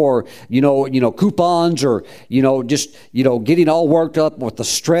competing for, coupons, or, getting all worked up with the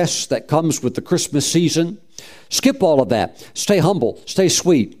stress that comes with the Christmas season. Skip all of that. Stay humble. Stay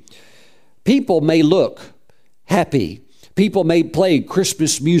sweet. People may look happy. People may play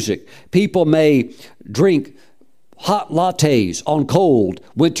Christmas music. People may drink hot lattes on cold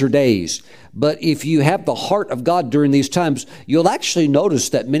winter days. But if you have the heart of God during these times, you'll actually notice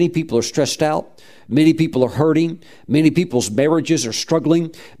that many people are stressed out. Many people are hurting. Many people's marriages are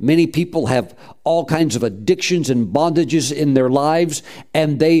struggling. Many people have all kinds of addictions and bondages in their lives.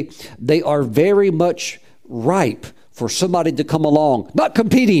 And they are very much ripe for somebody to come along, not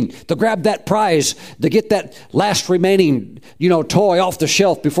competing to grab that prize, to get that last remaining, toy off the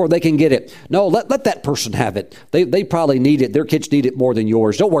shelf before they can get it. No, let that person have it. They probably need it. Their kids need it more than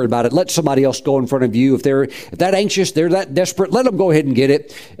yours. Don't worry about it. Let somebody else go in front of you. If they're that anxious, they're that desperate, let them go ahead and get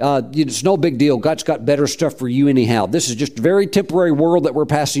it. It's no big deal. God's got better stuff for you anyhow. This is just a very temporary world that we're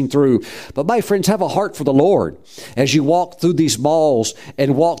passing through. But my friends, have a heart for the Lord. As you walk through these malls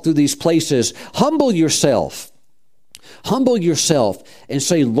and walk through these places, humble yourself. Humble yourself and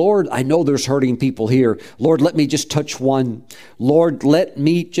say, Lord, I know there's hurting people here. Lord, let me just touch one. Lord, let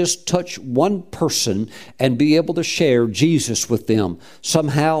me just touch one person and be able to share Jesus with them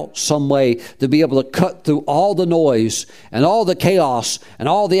somehow, some way, to be able to cut through all the noise and all the chaos and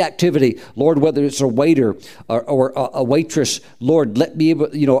all the activity. Lord, whether it's a waiter or a waitress, Lord, let me,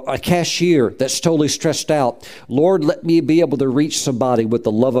 a cashier that's totally stressed out. Lord, let me be able to reach somebody with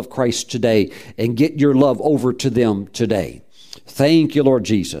the love of Christ today and get your love over to them today. Thank you, Lord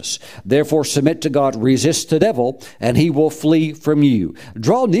Jesus. Therefore, submit to God, resist the devil, and he will flee from you.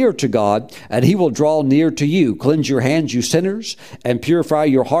 Draw near to God, and he will draw near to you. Cleanse your hands, you sinners, and purify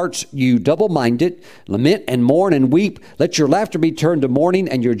your hearts, you double-minded. Lament and mourn and weep. Let your laughter be turned to mourning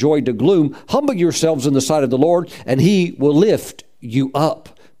and your joy to gloom. Humble yourselves in the sight of the Lord, and he will lift you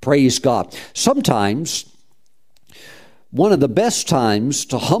up. Praise God. Sometimes, one of the best times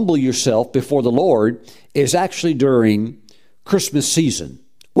to humble yourself before the Lord is actually during Christmas season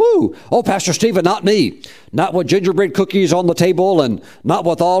Woo! Oh, Pastor Stephen, not me. Not with gingerbread cookies on the table, and not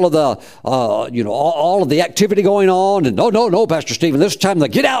with all of the, all of the activity going on. And no, Pastor Stephen, this is time to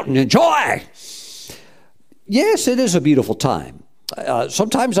get out and enjoy. Yes, it is a beautiful time.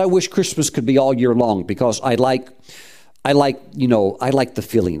 Sometimes I wish Christmas could be all year long, because I like the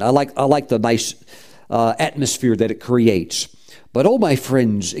feeling. I like the nice atmosphere that it creates. But oh, my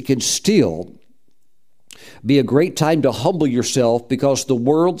friends, it can still be a great time to humble yourself, because the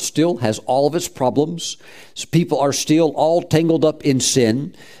world still has all of its problems. People are still all tangled up in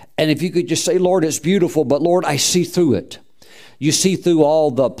sin. And if you could just say, Lord, it's beautiful, but Lord, I see through it. You see through all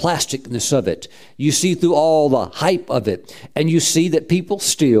the plasticness of it. You see through all the hype of it. And you see that people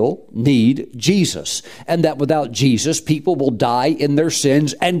still need Jesus. And that without Jesus, people will die in their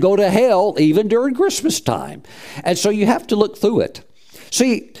sins and go to hell even during Christmas time. And so you have to look through it.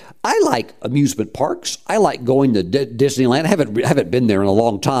 See, I like amusement parks. I like going to Disneyland. I haven't been there in a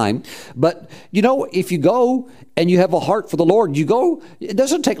long time. But, if you go and you have a heart for the Lord, you go, it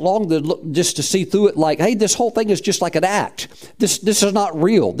doesn't take long to look, just to see through it like, hey, this whole thing is just like an act. This is not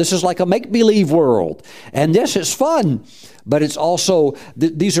real. This is like a make-believe world. And this is fun. But it's also,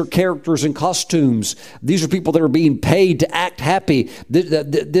 these are characters in costumes. These are people that are being paid to act happy.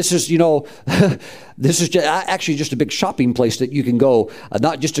 This is, this is actually just a big shopping place that you can go,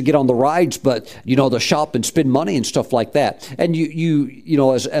 not just to get on the rides, but, to shop and spend money and stuff like that. And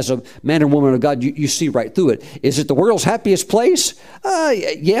as a man and woman of God, you see right through it. Is it the world's happiest place?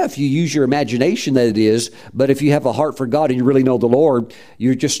 Yeah, if you use your imagination, that it is. But if you have a heart for God and you really know the Lord,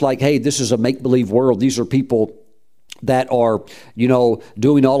 you're just like, hey, this is a make-believe world. These are people that are,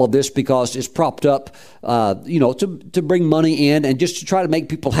 doing all of this because it's propped up, to bring money in and just to try to make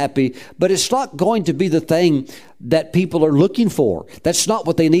people happy. But it's not going to be the thing that people are looking for. That's not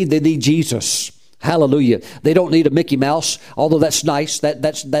what they need. They need Jesus. Hallelujah. They don't need a Mickey Mouse, although that's nice.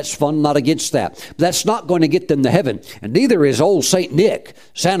 That's fun. Not against that. But that's not going to get them to heaven. And neither is old Saint Nick,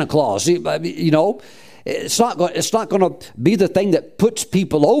 Santa Claus. It's not going to be the thing that puts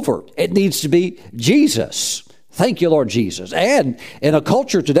people over. It needs to be Jesus. Thank you, Lord Jesus. And in a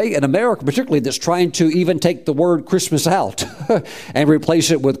culture today, in America particularly, that's trying to even take the word Christmas out and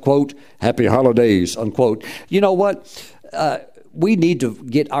replace it with, quote, happy holidays, unquote. You know what? We need to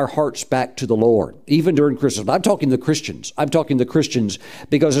get our hearts back to the Lord, even during Christmas. I'm talking to Christians.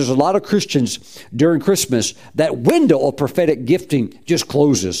 Because there's a lot of Christians during Christmas, that window of prophetic gifting just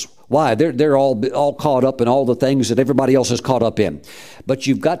closes. Why? They're all caught up in all the things that everybody else is caught up in. But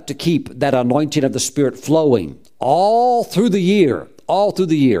you've got to keep that anointing of the Spirit flowing all through the year.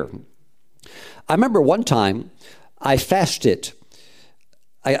 I remember one time I fasted.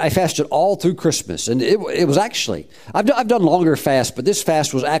 I fasted all through Christmas, and it was actually, I've done longer fasts, but this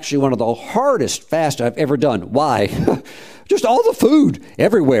fast was actually one of the hardest fasts I've ever done. Why? Just all the food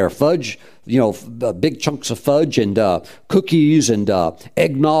everywhere, fudge, big chunks of fudge and cookies and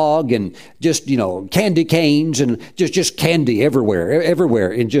eggnog and just, candy canes and just candy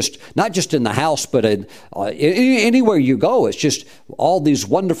everywhere. And just, not just in the house, but anywhere you go, it's just all these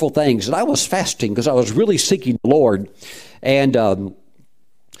wonderful things. And I was fasting because I was really seeking the Lord. And,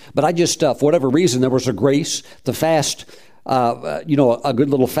 but I just, for whatever reason, there was a grace to fast, a good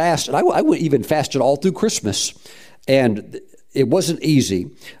little fast. And I even fasted all through Christmas. And it wasn't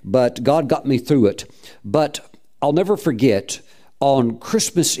easy, but God got me through it. But I'll never forget, on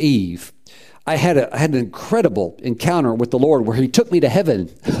Christmas Eve, I had an incredible encounter with the Lord where He took me to heaven.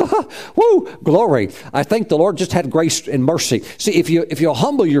 Woo, glory. I think the Lord just had grace and mercy. See, if you'll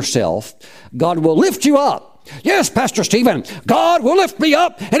humble yourself, God will lift you up. Yes, Pastor Stephen, God will lift me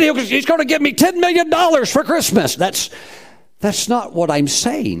up and He's going to give me $10 million for Christmas. That's not what I'm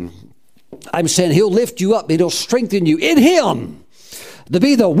saying. I'm saying He'll lift you up and He'll strengthen you in Him to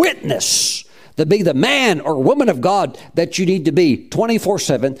be the witness, to be the man or woman of God that you need to be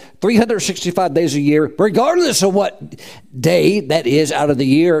 24/7, 365 days a year, regardless of what day that is out of the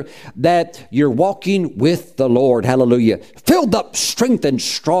year, that you're walking with the Lord. Hallelujah. Filled up, strengthened,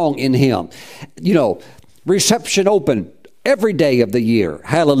 strong in Him. Reception open every day of the year.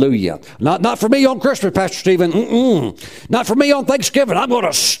 Hallelujah. Not for me on Christmas, Pastor Stephen. Not for me on Thanksgiving. I'm going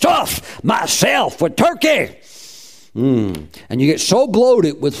to stuff myself with turkey. And you get so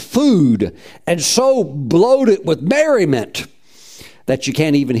bloated with food and so bloated with merriment that you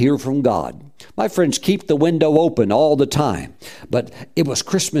can't even hear from God. My friends, keep the window open all the time. But it was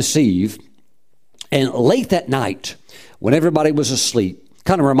Christmas Eve, and late that night, when everybody was asleep,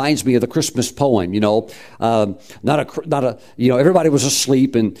 kind of reminds me of the Christmas poem, everybody was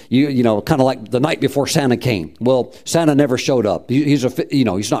asleep and, kind of like the night before Santa came. Well, Santa never showed up.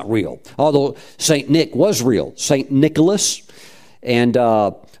 He's not real. Although St. Nick was real. St. Nicholas, and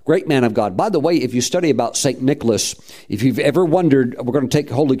great man of God. By the way, if you study about St. Nicholas, if you've ever wondered, we're going to take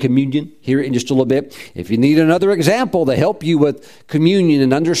Holy Communion here in just a little bit. If you need another example to help you with communion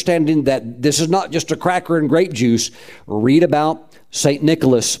and understanding that this is not just a cracker and grape juice, read about St.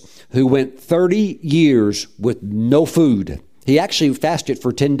 Nicholas, who went 30 years with no food. He actually fasted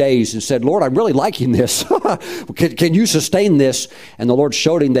for 10 days and said, Lord, I'm really liking this. Can you sustain this? And the Lord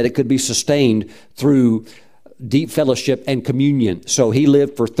showed him that it could be sustained through deep fellowship and communion. So he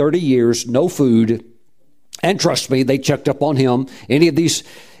lived for 30 years, no food. And trust me, they checked up on him. Any of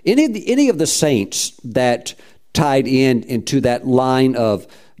the saints that tied into that line of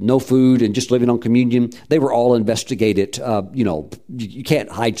no food and just living on communion, they were all investigated. You can't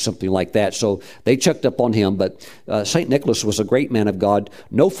hide something like that. So they checked up on him. But St. Nicholas was a great man of God,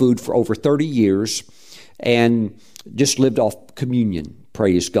 no food for over 30 years, and just lived off communion.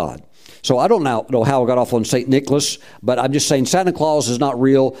 Praise God. So I don't know how I got off on St. Nicholas, but I'm just saying Santa Claus is not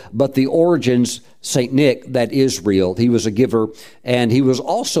real, but the origins, St. Nick, that is real. He was a giver, and he was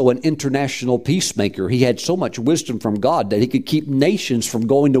also an international peacemaker. He had so much wisdom from God that he could keep nations from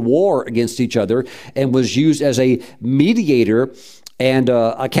going to war against each other, and was used as a mediator and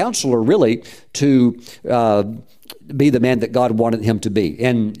a counselor, really, to be the man that God wanted him to be.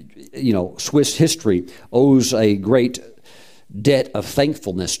 And, Swiss history owes a great debt of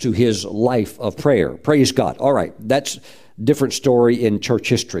thankfulness to his life of prayer. Praise God. All right, that's a different story in church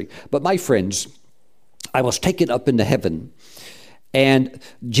history. But my friends, I was taken up into heaven, and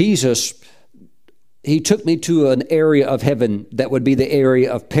Jesus, he took me to an area of heaven that would be the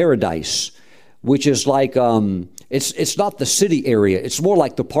area of paradise, which is like, it's not the city area. It's more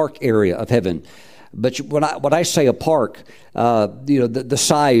like the park area of heaven. But when I say a park, the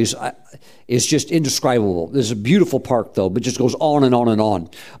size is just indescribable. There's a beautiful park, though, but just goes on and on and on.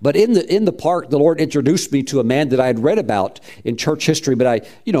 But in the park, the Lord introduced me to a man that I had read about in church history, but I,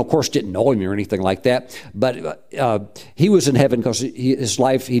 of course, didn't know him or anything like that. But he was in heaven because his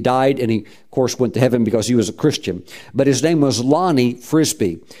life, he died, and he, of course, went to heaven because he was a Christian. But his name was Lonnie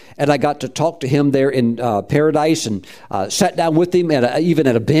Frisbee, and I got to talk to him there in paradise, and sat down with him even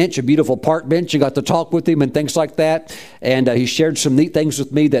at a bench, a beautiful park bench. I got to talk with him and things like that, and he shared some neat things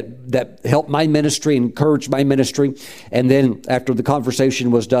with me that helped my ministry, encouraged my ministry. And then after the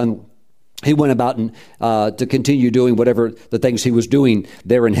conversation was done, he went about and to continue doing whatever the things he was doing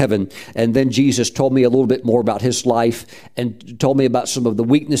there in heaven. And then Jesus told me a little bit more about his life and told me about some of the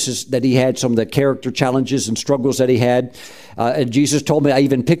weaknesses that he had, some of the character challenges and struggles that he had. And Jesus told me I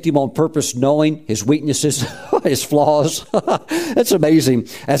even picked him on purpose, knowing his weaknesses, his flaws. That's amazing.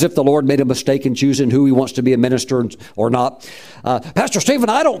 As if the Lord made a mistake in choosing who he wants to be a minister or not. Pastor Stephen,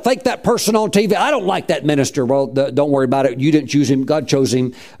 I don't think that person on TV, I don't like that minister. Well, don't worry about it. You didn't choose him. God chose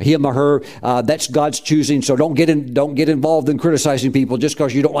him or her. That's God's choosing. So don't get involved in criticizing people just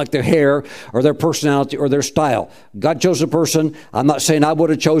because you don't like their hair or their personality or their style. God chose a person. I'm not saying I would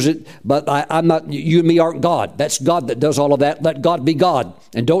have chosen it, but I'm not. You and me aren't God. That's God that does all of that. Let God be God,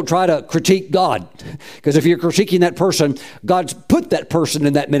 and don't try to critique God, because if you're critiquing that person, God's put that person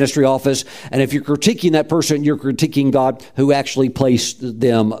in that ministry office, and if you're critiquing that person, you're critiquing God who actually placed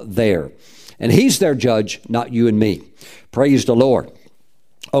them there, and He's their judge, not you and me. Praise the Lord.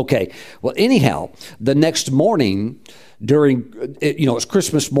 Okay, well, anyhow, the next morning during, it's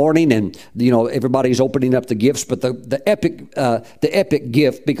Christmas morning, and, everybody's opening up the gifts, but the epic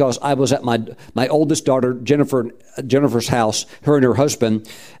gift, because I was at my oldest daughter, Jennifer's house, her and her husband,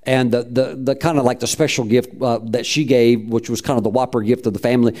 and the kind of like the special gift that she gave, which was kind of the whopper gift of the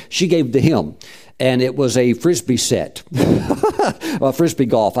family, she gave to him. And it was a Frisbee set, Frisbee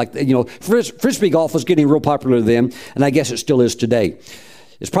golf. Frisbee golf was getting real popular then, and I guess it still is today.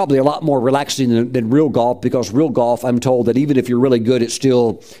 It's probably a lot more relaxing than real golf, because real golf, I'm told that even if you're really good, it's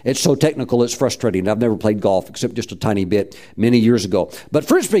so technical, it's frustrating. I've never played golf except just a tiny bit many years ago. But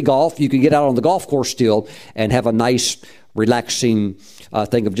Frisbee golf, you can get out on the golf course still and have a nice, relaxing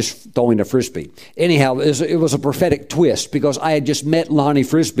thing of just throwing a Frisbee. Anyhow, it was a prophetic twist, because I had just met Lonnie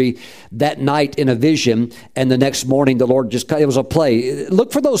Frisbee that night in a vision, and the next morning the Lord it was a play.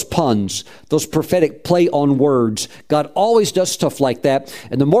 Look for those puns, those prophetic play on words. God always does stuff like that,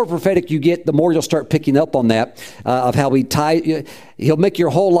 and the more prophetic you get, the more you'll start picking up on that, of how He'll make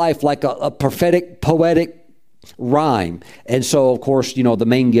your whole life like a prophetic, poetic rhyme. And so, of course, the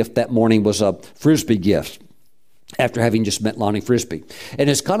main gift that morning was a Frisbee gift, after having just met Lonnie Frisbee. And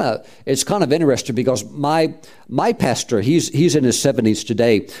it's kind of interesting, because my pastor, he's in his 70s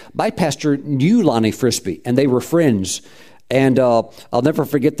today. My pastor knew Lonnie Frisbee, and they were friends. And I'll never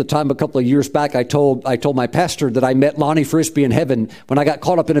forget the time a couple of years back I told my pastor that I met Lonnie Frisbee in heaven. When I got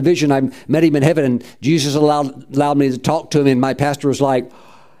caught up in a vision, I met him in heaven, and Jesus allowed me to talk to him, and my pastor was like,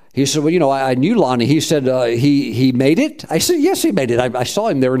 he said, well, I knew Lonnie. He said, he made it? I said, yes, he made it. I saw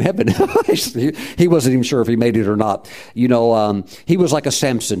him there in heaven. He wasn't even sure if he made it or not. He was like a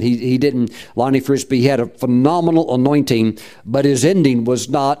Samson. He didn't, Lonnie Frisbee, he had a phenomenal anointing, but his ending was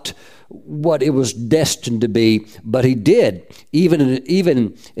not what it was destined to be. But he did, even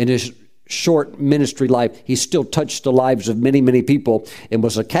in his short ministry life, he still touched the lives of many, many people and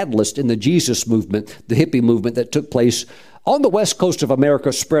was a catalyst in the Jesus movement, the hippie movement that took place on the west coast of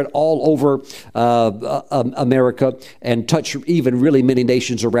America, spread all over America, and touched even really many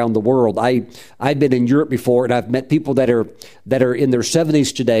nations around the world. I've been in Europe before, and I've met people that are in their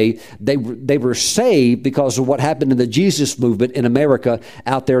 70s today. They were saved because of what happened in the Jesus movement in America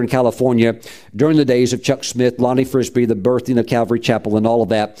out there in California during the days of Chuck Smith, Lonnie Frisbee, the birthing of Calvary Chapel, and all of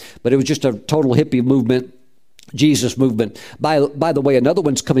that. But it was just a total hippie movement. Jesus movement. By the way, another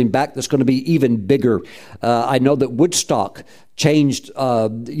one's coming back that's going to be even bigger. I know that Woodstock changed,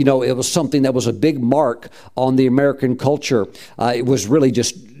 it was something that was a big mark on the American culture. It was really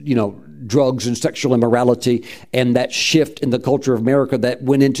just, drugs and sexual immorality and that shift in the culture of America that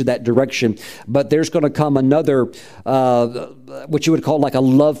went into that direction. But there's going to come another, what you would call like a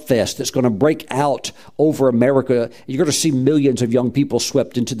love fest that's going to break out over America. You're going to see millions of young people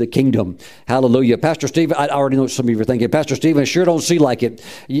swept into the kingdom. Hallelujah. Pastor Stephen, I already know what some of you are thinking. Pastor Stephen, I sure don't see like it.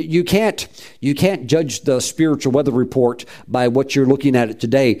 You can't judge the spiritual weather report by what you're looking at it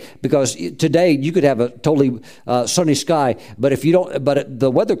today, because today you could have a totally sunny sky, but if you don't, but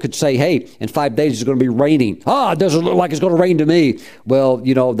the weather could say, hey, in 5 days it's going to be raining. It doesn't look like it's going to rain to me. Well,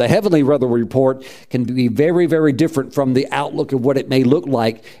 the heavenly weather report can be very, very different from the outlook of what it may look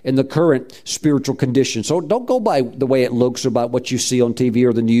like in the current spiritual condition. So don't go by the way it looks or by what you see on TV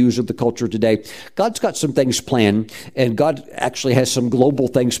or the news or the culture today. God's got some things planned, and God actually has some global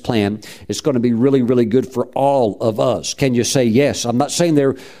things planned. It's going to be really, really good for all of us. Can you say yes? I'm not saying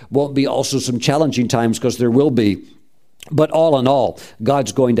there won't be also some challenging times, because there will be. But all in all,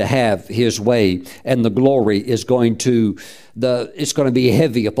 God's going to have His way, and the glory is it's going to be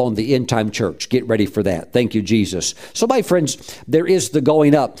heavy upon the end time church. Get ready for that. Thank you, Jesus. So, my friends, there is the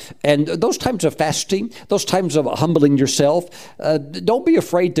going up, and those times of fasting, those times of humbling yourself, don't be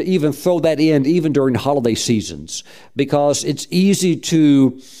afraid to even throw that in, even during holiday seasons, because it's easy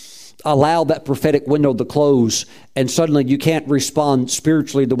to allow that prophetic window to close, and suddenly you can't respond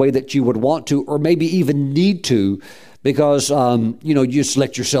spiritually the way that you would want to, or maybe even need to, because, you just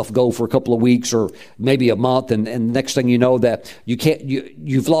let yourself go for a couple of weeks or maybe a month, and next thing you know that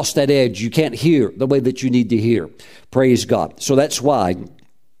you've lost that edge. You can't hear the way that you need to hear. Praise God. So that's why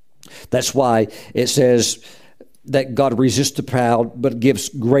it says that God resists the proud, but gives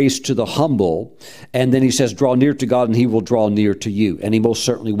grace to the humble. And then he says, draw near to God, and He will draw near to you. And He most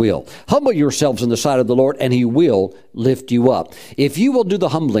certainly will. Humble yourselves in the sight of the Lord, and He will lift you up. If you will do the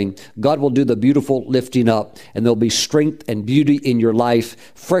humbling, God will do the beautiful lifting up, and there'll be strength and beauty in your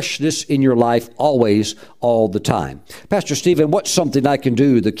life, freshness in your life, always, all the time. Pastor Stephen, what's something I can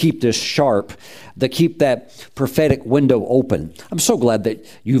do to keep this sharp, to keep that prophetic window open? I'm so glad that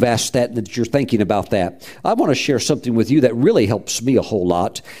you've asked that you're thinking about that. I want to share something with you that really helps me a whole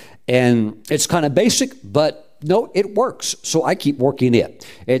lot. And it's kind of basic, but no, it works. So I keep working it.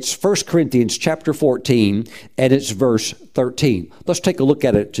 It's 1 Corinthians chapter 14, and it's verse 13. Let's take a look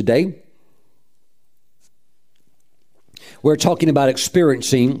at it today. We're talking about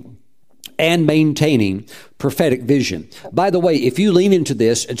experiencing and maintaining prophetic vision. By the way, if you lean into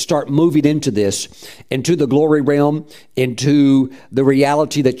this and start moving into this, into the glory realm, into the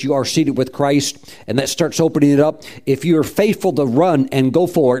reality that you are seated with Christ, and that starts opening it up, if you're faithful to run and go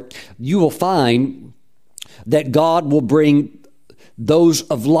for it, you will find that God will bring those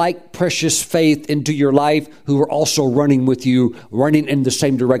of like precious faith into your life who are also running with you, running in the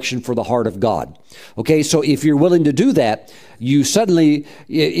same direction for the heart of God. Okay, so if you're willing to do that, you suddenly,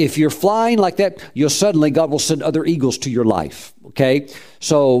 if you're flying like that, God will send other eagles to your life. Okay,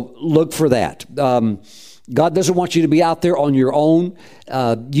 so look for that. God doesn't want you to be out there on your own.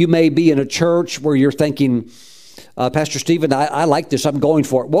 You may be in a church where you're thinking, Pastor Stephen, I like this. I'm going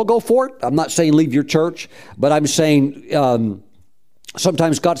for it. Well, go for it. I'm not saying leave your church, but I'm saying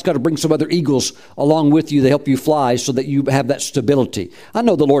sometimes God's got to bring some other eagles along with you to help you fly so that you have that stability. I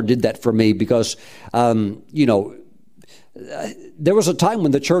know the Lord did that for me because, there was a time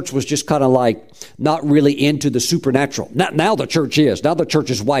when the church was just kind of like not really into the supernatural. Now the church is. Now the church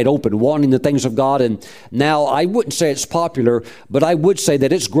is wide open, wanting the things of God. And now I wouldn't say it's popular, but I would say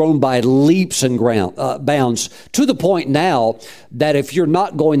that it's grown by leaps and bounds to the point now that if you're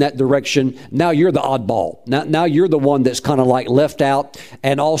not going that direction, now you're the oddball. Now you're the one that's kind of like left out.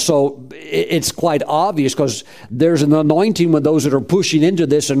 And also it's quite obvious because there's an anointing with those that are pushing into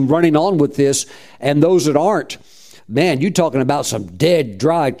this and running on with this, and those that aren't. Man, you're talking about some dead,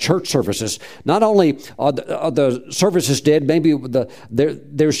 dry church services. Not only are the services dead, maybe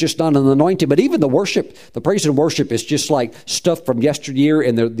there's just not an anointing, but even the worship, the praise and worship is just like stuff from yesteryear,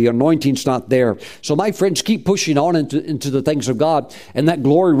 and the anointing's not there. So my friends, keep pushing on into the things of God, and that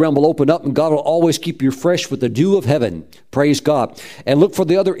glory realm will open up, and God will always keep you fresh with the dew of heaven. Praise God. And look for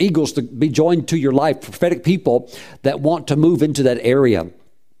the other eagles to be joined to your life, prophetic people that want to move into that area.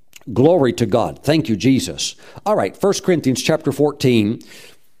 Glory to God. Thank you, Jesus. All right, 1 Corinthians chapter 14.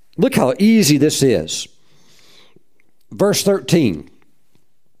 Look how easy this is. Verse 13.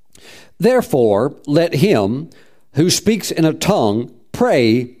 Therefore, let him who speaks in a tongue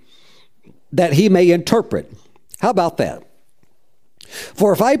pray that he may interpret. How about that?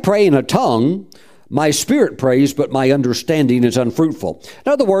 For if I pray in a tongue, my spirit prays, but my understanding is unfruitful.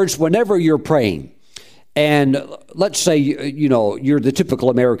 In other words, whenever you're praying, and let's say, you're the typical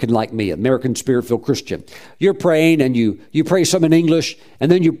American like me, American Spirit-filled Christian. You're praying and you pray some in English, and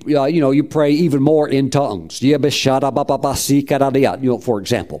then you pray even more in tongues. For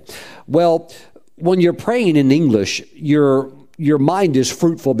example. Well, when you're praying in English, your mind is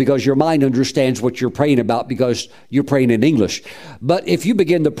fruitful because your mind understands what you're praying about because you're praying in English. But if you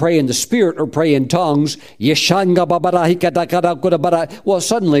begin to pray in the Spirit or pray in tongues, well,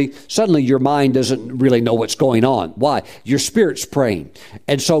 suddenly your mind doesn't really know what's going on. Why? Your spirit's praying.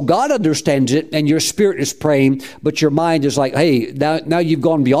 And so God understands it, and your spirit is praying, but your mind is like, hey, now you've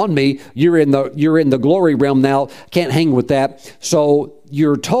gone beyond me. You're in the glory realm now. Can't hang with that. So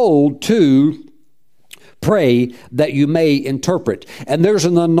you're told to pray that you may interpret. And there's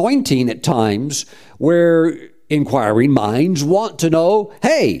an anointing at times where inquiring minds want to know,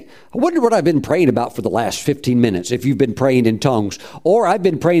 hey, I wonder what I've been praying about for the last 15 minutes, if you've been praying in tongues. Or I've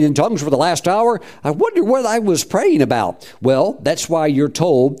been praying in tongues for the last hour. I wonder what I was praying about. Well, that's why you're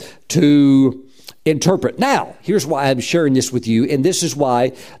told to interpret. Now, here's why I'm sharing this with you, and this is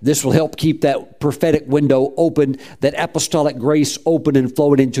why this will help keep that prophetic window open, that apostolic grace open and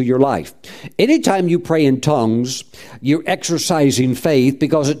flowing into your life. Anytime you pray in tongues, you're exercising faith,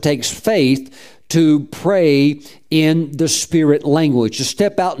 because it takes faith to pray in the Spirit language, to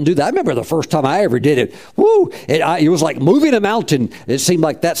step out and do that. I remember the first time I ever did it. Woo! It was like moving a mountain. It seemed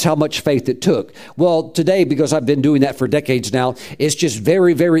like that's how much faith it took. Well, today, because I've been doing that for decades now, it's just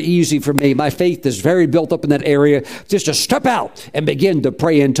very, very easy for me. My faith is very built up in that area, just to step out and begin to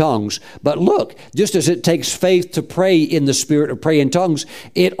pray in tongues. But look, just as it takes faith to pray in the Spirit or pray in tongues,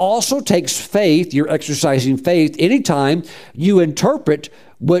 it also takes faith. You're exercising faith anytime you interpret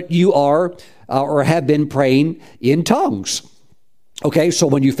what you are or have been praying in tongues. Okay, so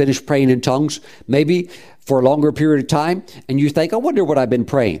when you finish praying in tongues, maybe for a longer period of time, and you think, I wonder what I've been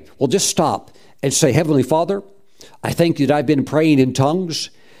praying. Well, just stop and say, Heavenly Father, I think that I've been praying in tongues,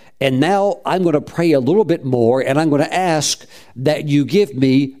 and now I'm going to pray a little bit more, and I'm going to ask that you give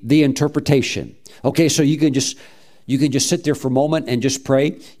me the interpretation. Okay, so you can just sit there for a moment and just pray.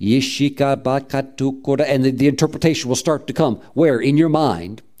 And the interpretation will start to come. Where? In your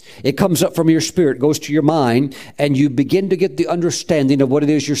mind. It comes up from your spirit, goes to your mind, and you begin to get the understanding of what it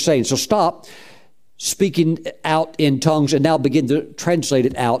is you're saying. So stop speaking out in tongues and now begin to translate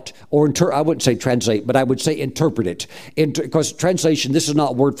it out. Or I wouldn't say translate, but I would say interpret it. Because translation, this is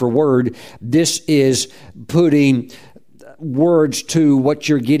not word for word. This is putting words to what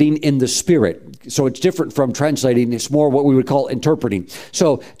you're getting in the Spirit. So it's different from translating. It's more what we would call interpreting.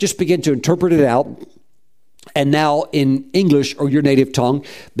 So just begin to interpret it out. And now in English or your native tongue,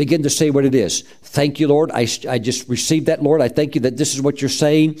 begin to say what it is. Thank you, Lord. I just received that, Lord. I thank you that this is what you're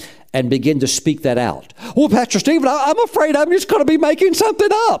saying, and begin to speak that out. Well, Pastor Stephen, I'm afraid I'm just going to be making something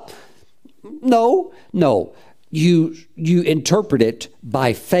up. No. You interpret it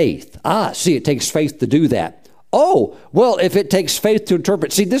by faith. See, it takes faith to do that. Oh, well, if it takes faith to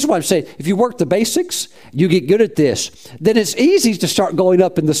interpret. See, this is what I'm saying. If you work the basics, you get good at this, then it's easy to start going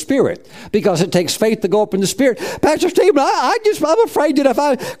up in the Spirit, because it takes faith to go up in the Spirit. Pastor Stephen, I'm afraid that if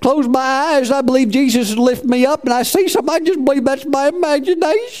I close my eyes, I believe Jesus will lift me up, and I see something, I just believe that's my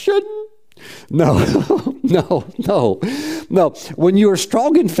imagination. No, no. When you are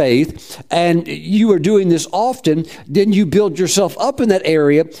strong in faith and you are doing this often, then you build yourself up in that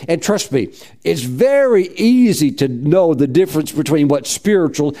area. And trust me, it's very easy to know the difference between what's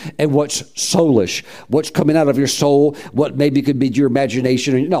spiritual and what's soulish, what's coming out of your soul, what maybe could be your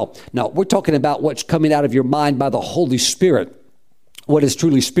imagination. No, we're talking about what's coming out of your mind by the Holy Spirit, what is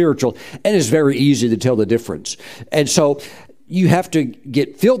truly spiritual, and it's very easy to tell the difference. And so you have to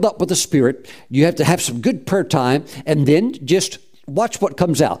get filled up with the Spirit. You have to have some good prayer time, and then just watch what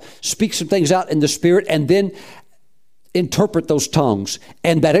comes out. Speak some things out in the Spirit, and then interpret those tongues,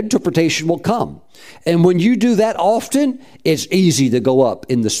 and that interpretation will come. And when you do that often, it's easy to go up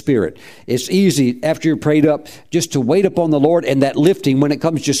in the Spirit. It's easy after you're prayed up just to wait upon the Lord, and that lifting, when it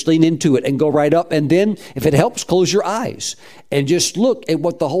comes, just lean into it and go right up. And then if it helps, close your eyes and just look at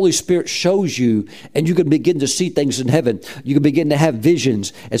what the Holy Spirit shows you, and you can begin to see things in heaven. You can begin to have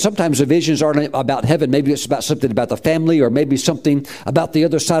visions. And sometimes the visions aren't about heaven. Maybe it's about something about the family, or maybe something about the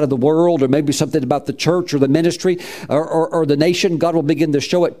other side of the world, or maybe something about the church or the ministry or the nation. God will begin to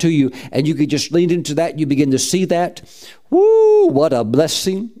show it to you, and you can just lean into that. You begin to see that. Woo, what a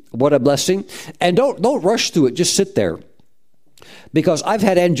blessing. What a blessing. And don't rush through it. Just sit there. Because I've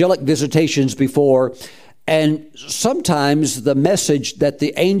had angelic visitations before, and sometimes the message that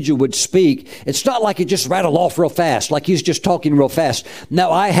the angel would speak, it's not like it just rattled off real fast, like he's just talking real fast.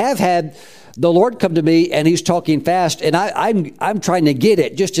 Now, I have had the Lord come to me, and he's talking fast, and I'm trying to get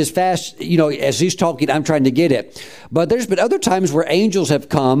it just as fast, as he's talking. I'm trying to get it. But there's been other times where angels have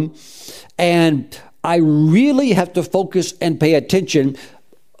come, and I really have to focus and pay attention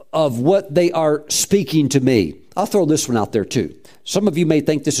of what they are speaking to me. I'll throw this one out there too. Some of you may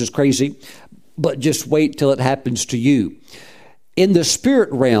think this is crazy, but just wait till it happens to you. In the spirit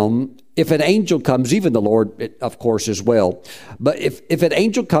realm, if an angel comes, even the Lord, of course, as well, but if an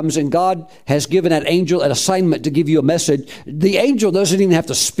angel comes and God has given that angel an assignment to give you a message, the angel doesn't even have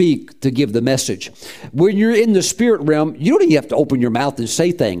to speak to give the message. When you're in the spirit realm, you don't even have to open your mouth and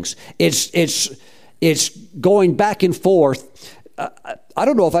say things. It's going back and forth. I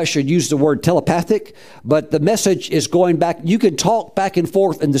don't know if I should use the word telepathic, but the message is going back. You can talk back and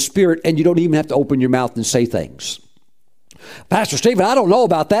forth in the spirit, and you don't even have to open your mouth and say things. Pastor Stephen, I don't know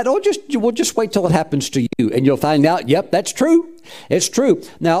about that. We'll just wait till it happens to you, and you'll find out, yep, that's true. It's true.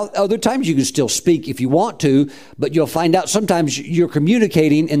 Now, other times you can still speak if you want to, but you'll find out sometimes you're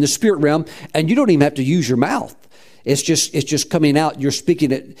communicating in the spirit realm, and you don't even have to use your mouth. It's just coming out. You're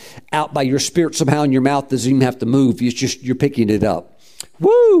speaking it out by your spirit somehow, and your mouth doesn't even have to move. You're picking it up.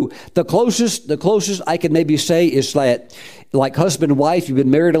 Woo! The closest I can maybe say is that, like husband and wife, you've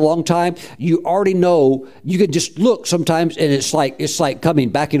been married a long time, you already know, you can just look sometimes, and it's like coming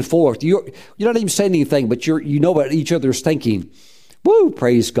back and forth. You're not even saying anything, but you know what each other is thinking. Woo!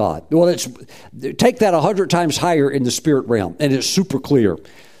 Praise God. Well, take that 100 times higher in the spirit realm, and it's super clear.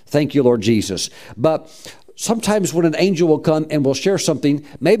 Thank you, Lord Jesus. But sometimes when an angel will come and will share something,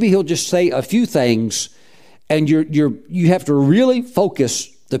 maybe he'll just say a few things, and you have to really focus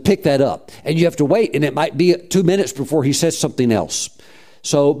to pick that up. And you have to wait, and it might be 2 minutes before he says something else.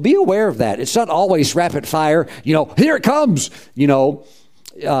 So be aware of that. It's not always rapid fire, here it comes,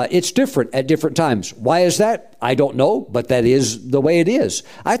 It's different at different times. Why is that? I don't know, but that is the way it is.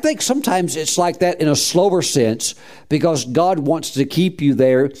 I think sometimes it's like that in a slower sense, because God wants to keep you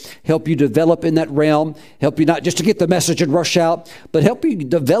there, help you develop in that realm, help you not just to get the message and rush out, but help you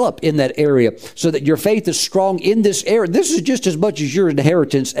develop in that area so that your faith is strong in this area. This is just as much as your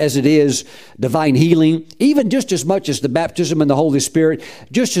inheritance as it is divine healing, even just as much as the baptism in the Holy Spirit,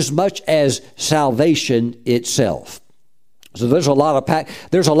 just as much as salvation itself. So there's a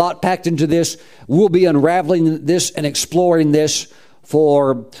lot packed into this. We'll be unraveling this and exploring this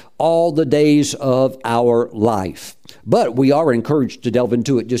for all the days of our life. But we are encouraged to delve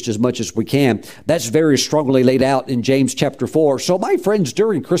into it just as much as we can. That's very strongly laid out in James chapter 4. So my friends,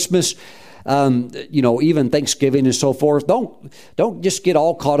 during Christmas, even Thanksgiving and so forth, don't just get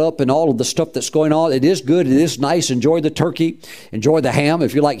all caught up in all of the stuff that's going on. It is good. It is nice. Enjoy the turkey. Enjoy the ham.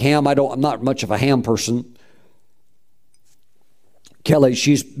 If you like ham, I'm not much of a ham person. Kelly,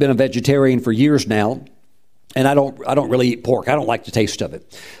 she's been a vegetarian for years now, and I don't really eat pork. I don't like the taste of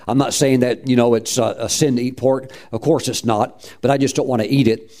it. I'm not saying that, it's a sin to eat pork. Of course it's not, but I just don't want to eat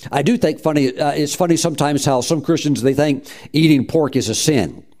it. I do think it's funny sometimes how some Christians, they think eating pork is a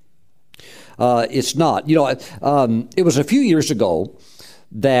sin. It's not. It was a few years ago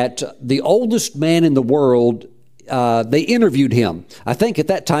that the oldest man in the world, they interviewed him. I think at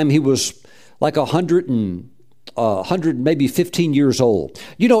that time he was like 100 and 100, maybe 15 years old.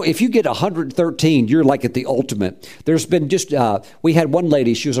 You know, if you get 113, you're like at the ultimate. There's been we had one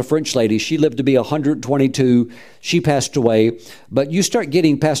lady, she was a French lady. She lived to be 122. She passed away. But you start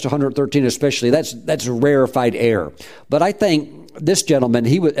getting past 113 especially, that's rarefied air. But I think this gentleman,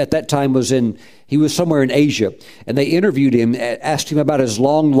 he was at that time he was somewhere in Asia, and they interviewed him, asked him about his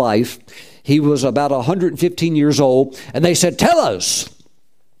long life. He was about 115 years old, and they said, "Tell us,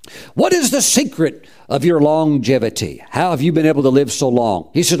 what is the secret of your longevity? How have you been able to live so long?"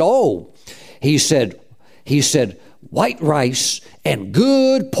 He said, he said, "White rice and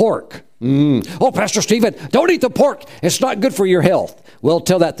good pork." "Oh, Pastor Stephen, don't eat the pork. It's not good for your health." Well,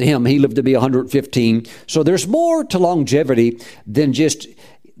 tell that to him. He lived to be 115. So there's more to longevity than just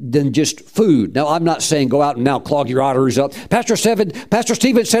food. Now, I'm not saying go out and now clog your arteries up. Pastor Stephen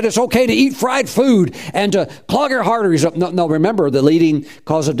said it's okay to eat fried food and to clog your arteries up. No, remember, the leading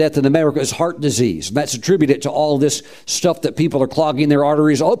cause of death in America is heart disease. And that's attributed to all this stuff that people are clogging their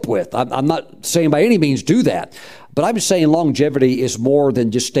arteries up with. I'm not saying by any means do that. But I'm saying longevity is more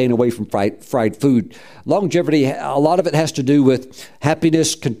than just staying away from fried food. Longevity, a lot of it has to do with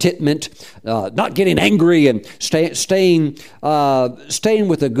happiness, contentment, not getting angry, and staying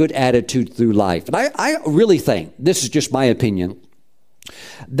with a good attitude through life. And I really think, this is just my opinion,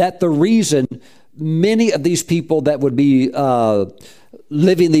 that the reason many of these people that would be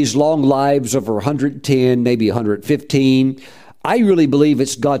living these long lives over 110, maybe 115, I really believe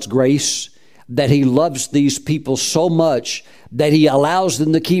it's God's grace, that He loves these people so much that He allows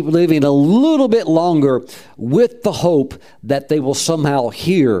them to keep living a little bit longer with the hope that they will somehow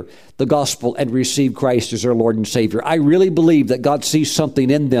hear the gospel and receive Christ as their Lord and Savior. I really believe that God sees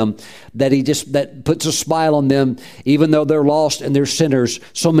something in them that puts a smile on them, even though they're lost and they're sinners,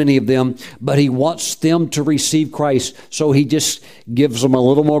 so many of them, but He wants them to receive Christ. So He just gives them a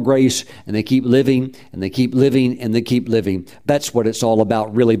little more grace, and they keep living, and they keep living, and they keep living. That's what it's all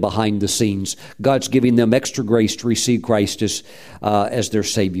about, really, behind the scenes. God's giving them extra grace to receive Christ as their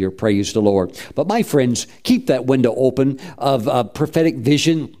Savior. Praise the Lord. But my friends, keep that window open of prophetic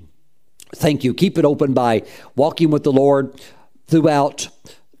vision. Thank you. Keep it open by walking with the Lord throughout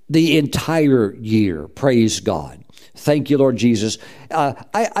the entire year. Praise God. Thank you, Lord Jesus.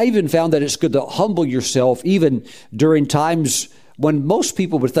 I even found that it's good to humble yourself even during times when most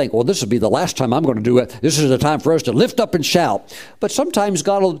people would think, well, this will be the last time I'm going to do it. This is the time for us to lift up and shout. But sometimes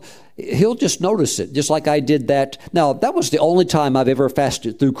He'll just notice it, just like I did that. Now, that was the only time I've ever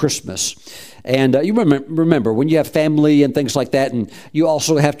fasted through Christmas. And you remember, when you have family and things like that, and you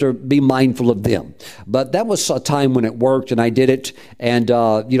also have to be mindful of them. But that was a time when it worked, and I did it. And,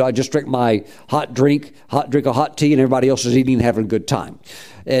 I just drank my drink a hot tea, and everybody else is eating and having a good time.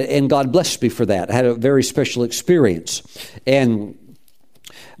 And God blessed me for that. I had a very special experience. And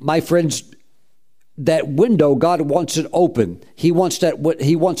my friends, that window, God wants it open. He wants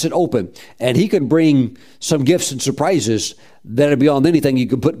it open. And He can bring some gifts and surprises that are beyond anything you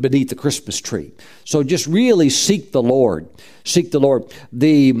can put beneath the Christmas tree. So just really seek the Lord. Seek the Lord.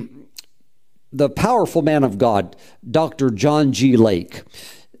 The powerful man of God, Dr. John G. Lake,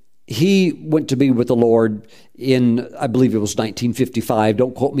 he went to be with the Lord in, I believe it was 1955.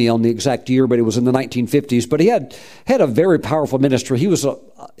 Don't quote me on the exact year, but it was in the 1950s. But he had a very powerful ministry. He was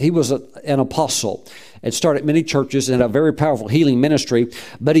an apostle and started many churches and a very powerful healing ministry.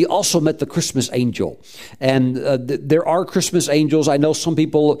 But he also met the Christmas angel. And there are Christmas angels. I know some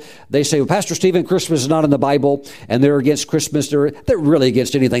people, they say, well, Pastor Stephen, Christmas is not in the Bible, and they're against Christmas. They're really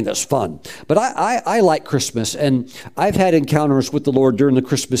against anything that's fun. But I like Christmas, and I've had encounters with the Lord during the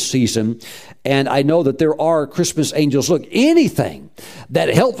Christmas season, and I know that there are Christmas angels. Look, anything that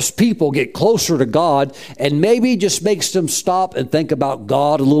helps people get closer to God and maybe just makes them stop and think about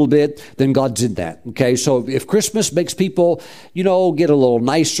God a little bit, then God's in that. Okay, so if Christmas makes people, get a little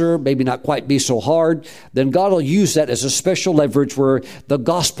nicer, maybe not quite be so hard, then God will use that as a special leverage where the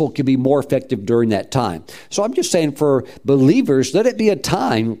gospel can be more effective during that time. So I'm just saying, for believers, let it be a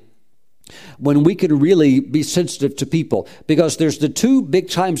time when we can really be sensitive to people, because there's the two big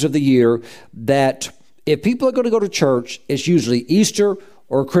times of the year that if people are going to go to church, it's usually Easter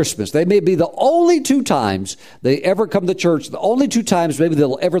or Christmas. They may be the only two times they ever come to church, the only two times maybe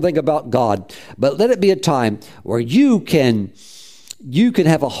they'll ever think about God. But let it be a time where you can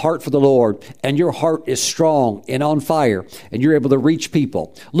have a heart for the Lord, and your heart is strong and on fire, and you're able to reach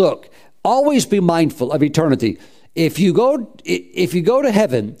people. Look, always be mindful of eternity. If you go to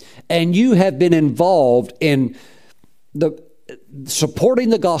heaven and you have been involved in supporting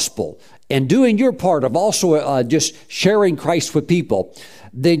the gospel and doing your part of also just sharing Christ with people,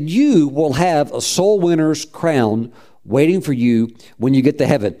 then you will have a soul winner's crown waiting for you when you get to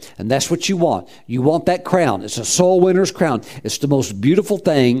heaven. And that's what you want. You want that crown. It's a soul winner's crown. It's the most beautiful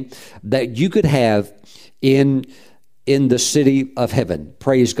thing that you could have in the city of heaven.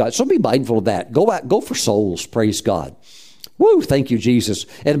 Praise God. So be mindful of that. Go out, go for souls. Praise God. Woo, thank you, Jesus.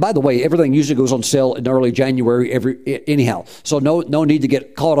 And by the way, everything usually goes on sale in early January anyhow. So no need to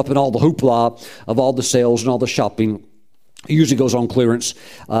get caught up in all the hoopla of all the sales and all the shopping. It usually goes on clearance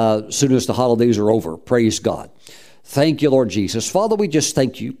as soon as the holidays are over. Praise God. Thank you, Lord Jesus. Father, we just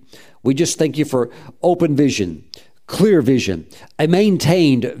thank you. We just thank you for open vision, clear vision, a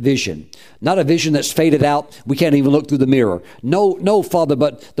maintained vision, not a vision that's faded out. We can't even look through the mirror. No, Father,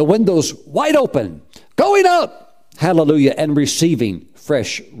 but the windows wide open, going up. Hallelujah, and receiving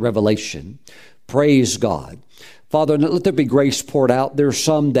fresh revelation. Praise God. Father, let there be grace poured out. There's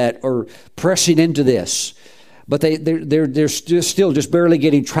some that are pressing into this, but they're still just barely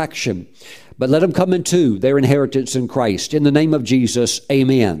getting traction. But let them come into their inheritance in Christ. In the name of Jesus,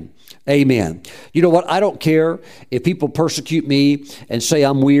 amen. Amen. You know what? I don't care if people persecute me and say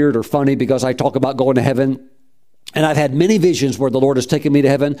I'm weird or funny because I talk about going to heaven. And I've had many visions where the Lord has taken me to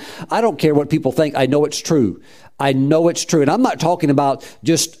heaven. I don't care what people think. I know it's true. I know it's true. And I'm not talking about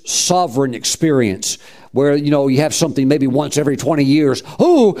just sovereign experience where, you have something maybe once every 20 years.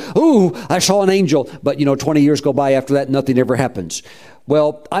 Ooh, I saw an angel. But, 20 years go by after that, nothing ever happens.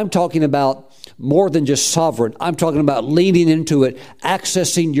 Well, I'm talking about more than just sovereign. I'm talking about leaning into it,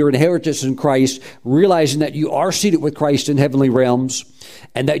 accessing your inheritance in Christ, realizing that you are seated with Christ in heavenly realms,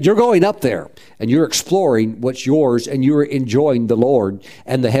 and that you're going up there and you're exploring what's yours and you're enjoying the Lord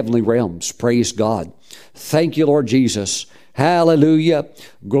and the heavenly realms. Praise God. Thank you, Lord Jesus. Hallelujah.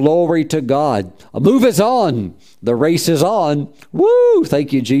 Glory to God. A move is on. The race is on. Woo!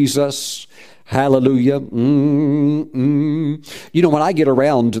 Thank you, Jesus. Hallelujah. When I get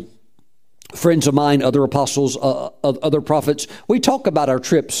around friends of mine, other apostles, other prophets, we talk about our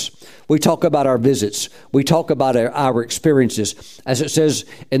trips. We talk about our visits. We talk about our experiences. As it says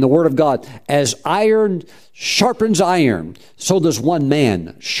in the Word of God, as iron sharpens iron, so does one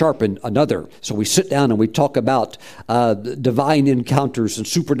man sharpen another. So we sit down and we talk about divine encounters and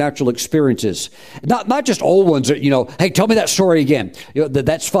supernatural experiences. Not just old ones that, hey, tell me that story again.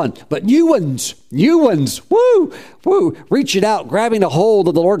 That's fun. But new ones. Woo, reaching out, grabbing a hold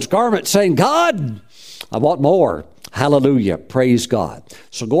of the Lord's garment, saying, God, I want more. Hallelujah. Praise God.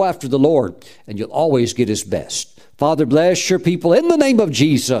 So go after the Lord and you'll always get his best. Father, bless your people in the name of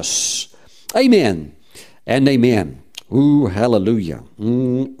Jesus. Amen and amen. Ooh, hallelujah.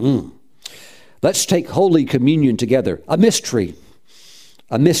 Let's take Holy Communion together. A mystery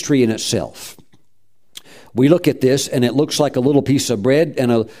in itself. We look at this and it looks like a little piece of bread and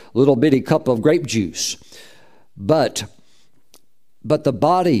a little bitty cup of grape juice. But the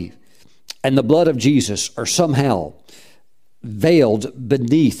body and the blood of Jesus are somehow veiled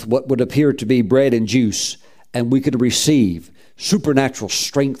beneath what would appear to be bread and juice, and we could receive supernatural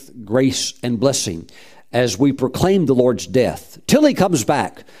strength, grace, and blessing as we proclaim the Lord's death till he comes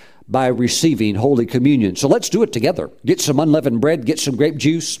back by receiving Holy Communion. So let's do it together. Get some unleavened bread, get some grape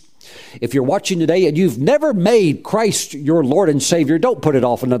juice. If you're watching today and you've never made Christ your Lord and Savior, don't put it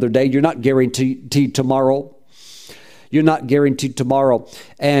off another day. You're not guaranteed tomorrow. You're not guaranteed tomorrow.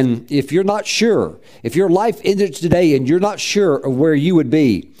 And if you're not sure, if your life ended today and you're not sure of where you would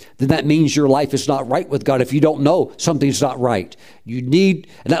be, then that means your life is not right with God. If you don't know something's not right, you need,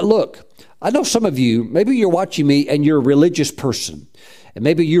 and that, look, I know some of you, maybe you're watching me and you're a religious person, and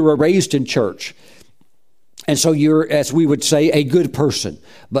maybe you were raised in church. And so you're, as we would say, a good person.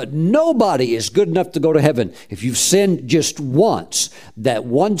 But nobody is good enough to go to heaven. If you've sinned just once, that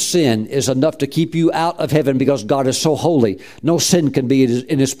one sin is enough to keep you out of heaven because God is so holy. No sin can be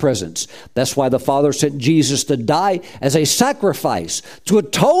in his presence. That's why the Father sent Jesus to die as a sacrifice to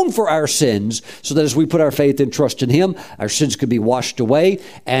atone for our sins, so that as we put our faith and trust in him, our sins can be washed away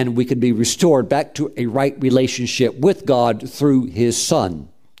and we can be restored back to a right relationship with God through his Son.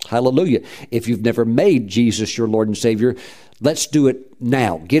 Hallelujah. If you've never made Jesus your Lord and Savior, let's do it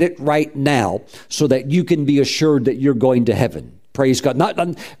now. Get it right now so that you can be assured that you're going to heaven. Praise God. Not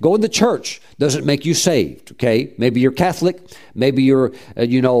going to church doesn't make you saved, okay? Maybe you're Catholic. Maybe you're,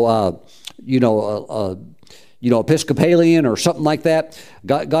 Episcopalian or something like that.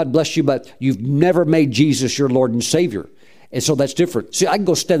 God bless you, but you've never made Jesus your Lord and Savior. And so that's different. See, I can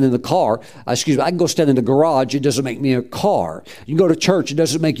go stand in the I can go stand in the garage. It doesn't make me a car. You can go to church. It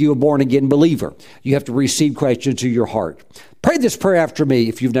doesn't make you a born-again believer. You have to receive Christ into your heart. Pray this prayer after me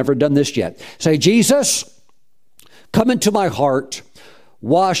if you've never done this yet. Say, Jesus, come into my heart.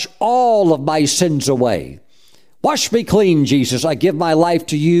 Wash all of my sins away. Wash me clean, Jesus. I give my life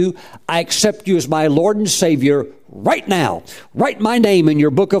to you. I accept you as my Lord and Savior right now. Write my name in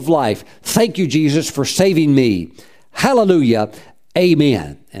your book of life. Thank you, Jesus, for saving me. Hallelujah.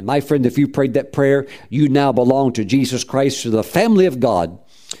 Amen. And my friend, if you prayed that prayer, you now belong to Jesus Christ, to the family of God.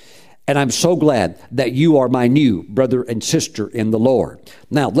 And I'm so glad that you are my new brother and sister in the Lord.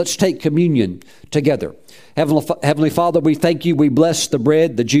 Now, let's take communion together. Heavenly Father, we thank you. We bless the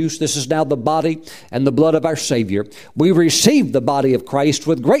bread, the juice. This is now the body and the blood of our Savior. We receive the body of Christ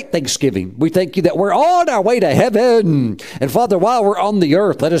with great thanksgiving. We thank you that we're on our way to heaven. And Father, while we're on the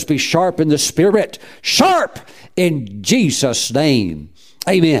earth, let us be sharp in the Spirit. Sharp in Jesus' name.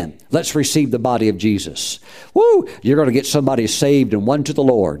 Amen. Let's receive the body of Jesus. Woo! You're going to get somebody saved and one to the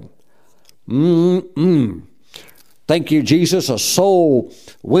Lord. Thank you, Jesus. A soul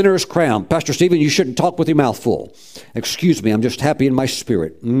winner's crown. Pastor Stephen, you shouldn't talk with your mouth full. Excuse me, I'm just happy in my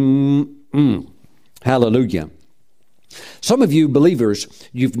spirit. Hallelujah. Some of you believers,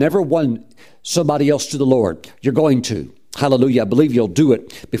 you've never won somebody else to the Lord. You're going to. Hallelujah. I believe you'll do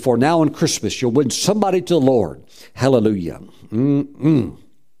it before now and Christmas. You'll win somebody to the Lord. Hallelujah.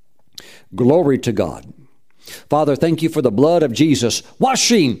 Glory to God. Father, thank you for the blood of Jesus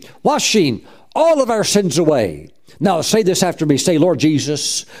washing all of our sins away. Now say this after me. Say, Lord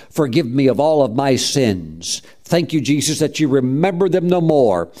Jesus, forgive me of all of my sins. Thank you, Jesus, that you remember them no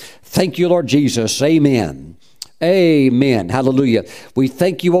more. Thank you, Lord Jesus. Amen. Amen. Hallelujah. We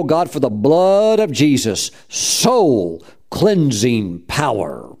thank you, oh God, for the blood of Jesus, soul cleansing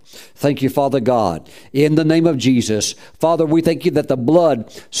power. Thank you, Father God. In the name of Jesus, Father, we thank you that the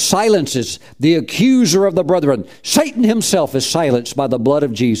blood silences the accuser of the brethren. Satan himself is silenced by the blood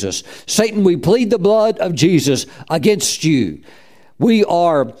of Jesus. Satan, we plead the blood of Jesus against you. We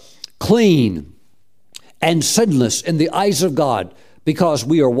are clean and sinless in the eyes of God because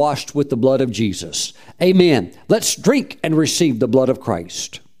we are washed with the blood of Jesus. Amen. Let's drink and receive the blood of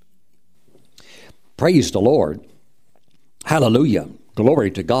Christ. Praise the Lord. Hallelujah.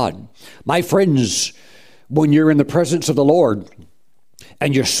 Glory to God. My friends, when you're in the presence of the Lord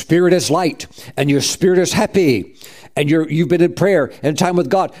and your spirit is light and your spirit is happy and you've been in prayer and time with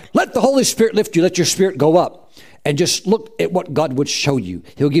God, let the Holy Spirit lift you. Let your spirit go up and just look at what God would show you.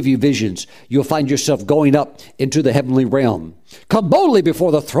 He'll give you visions. You'll find yourself going up into the heavenly realm. Come boldly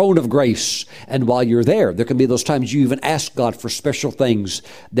before the throne of grace. And while you're there can be those times you even ask God for special things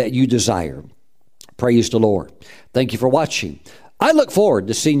that you desire. Praise the Lord. Thank you for watching. I look forward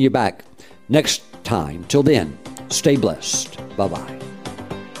to seeing you back next time. Till then, stay blessed. Bye-bye.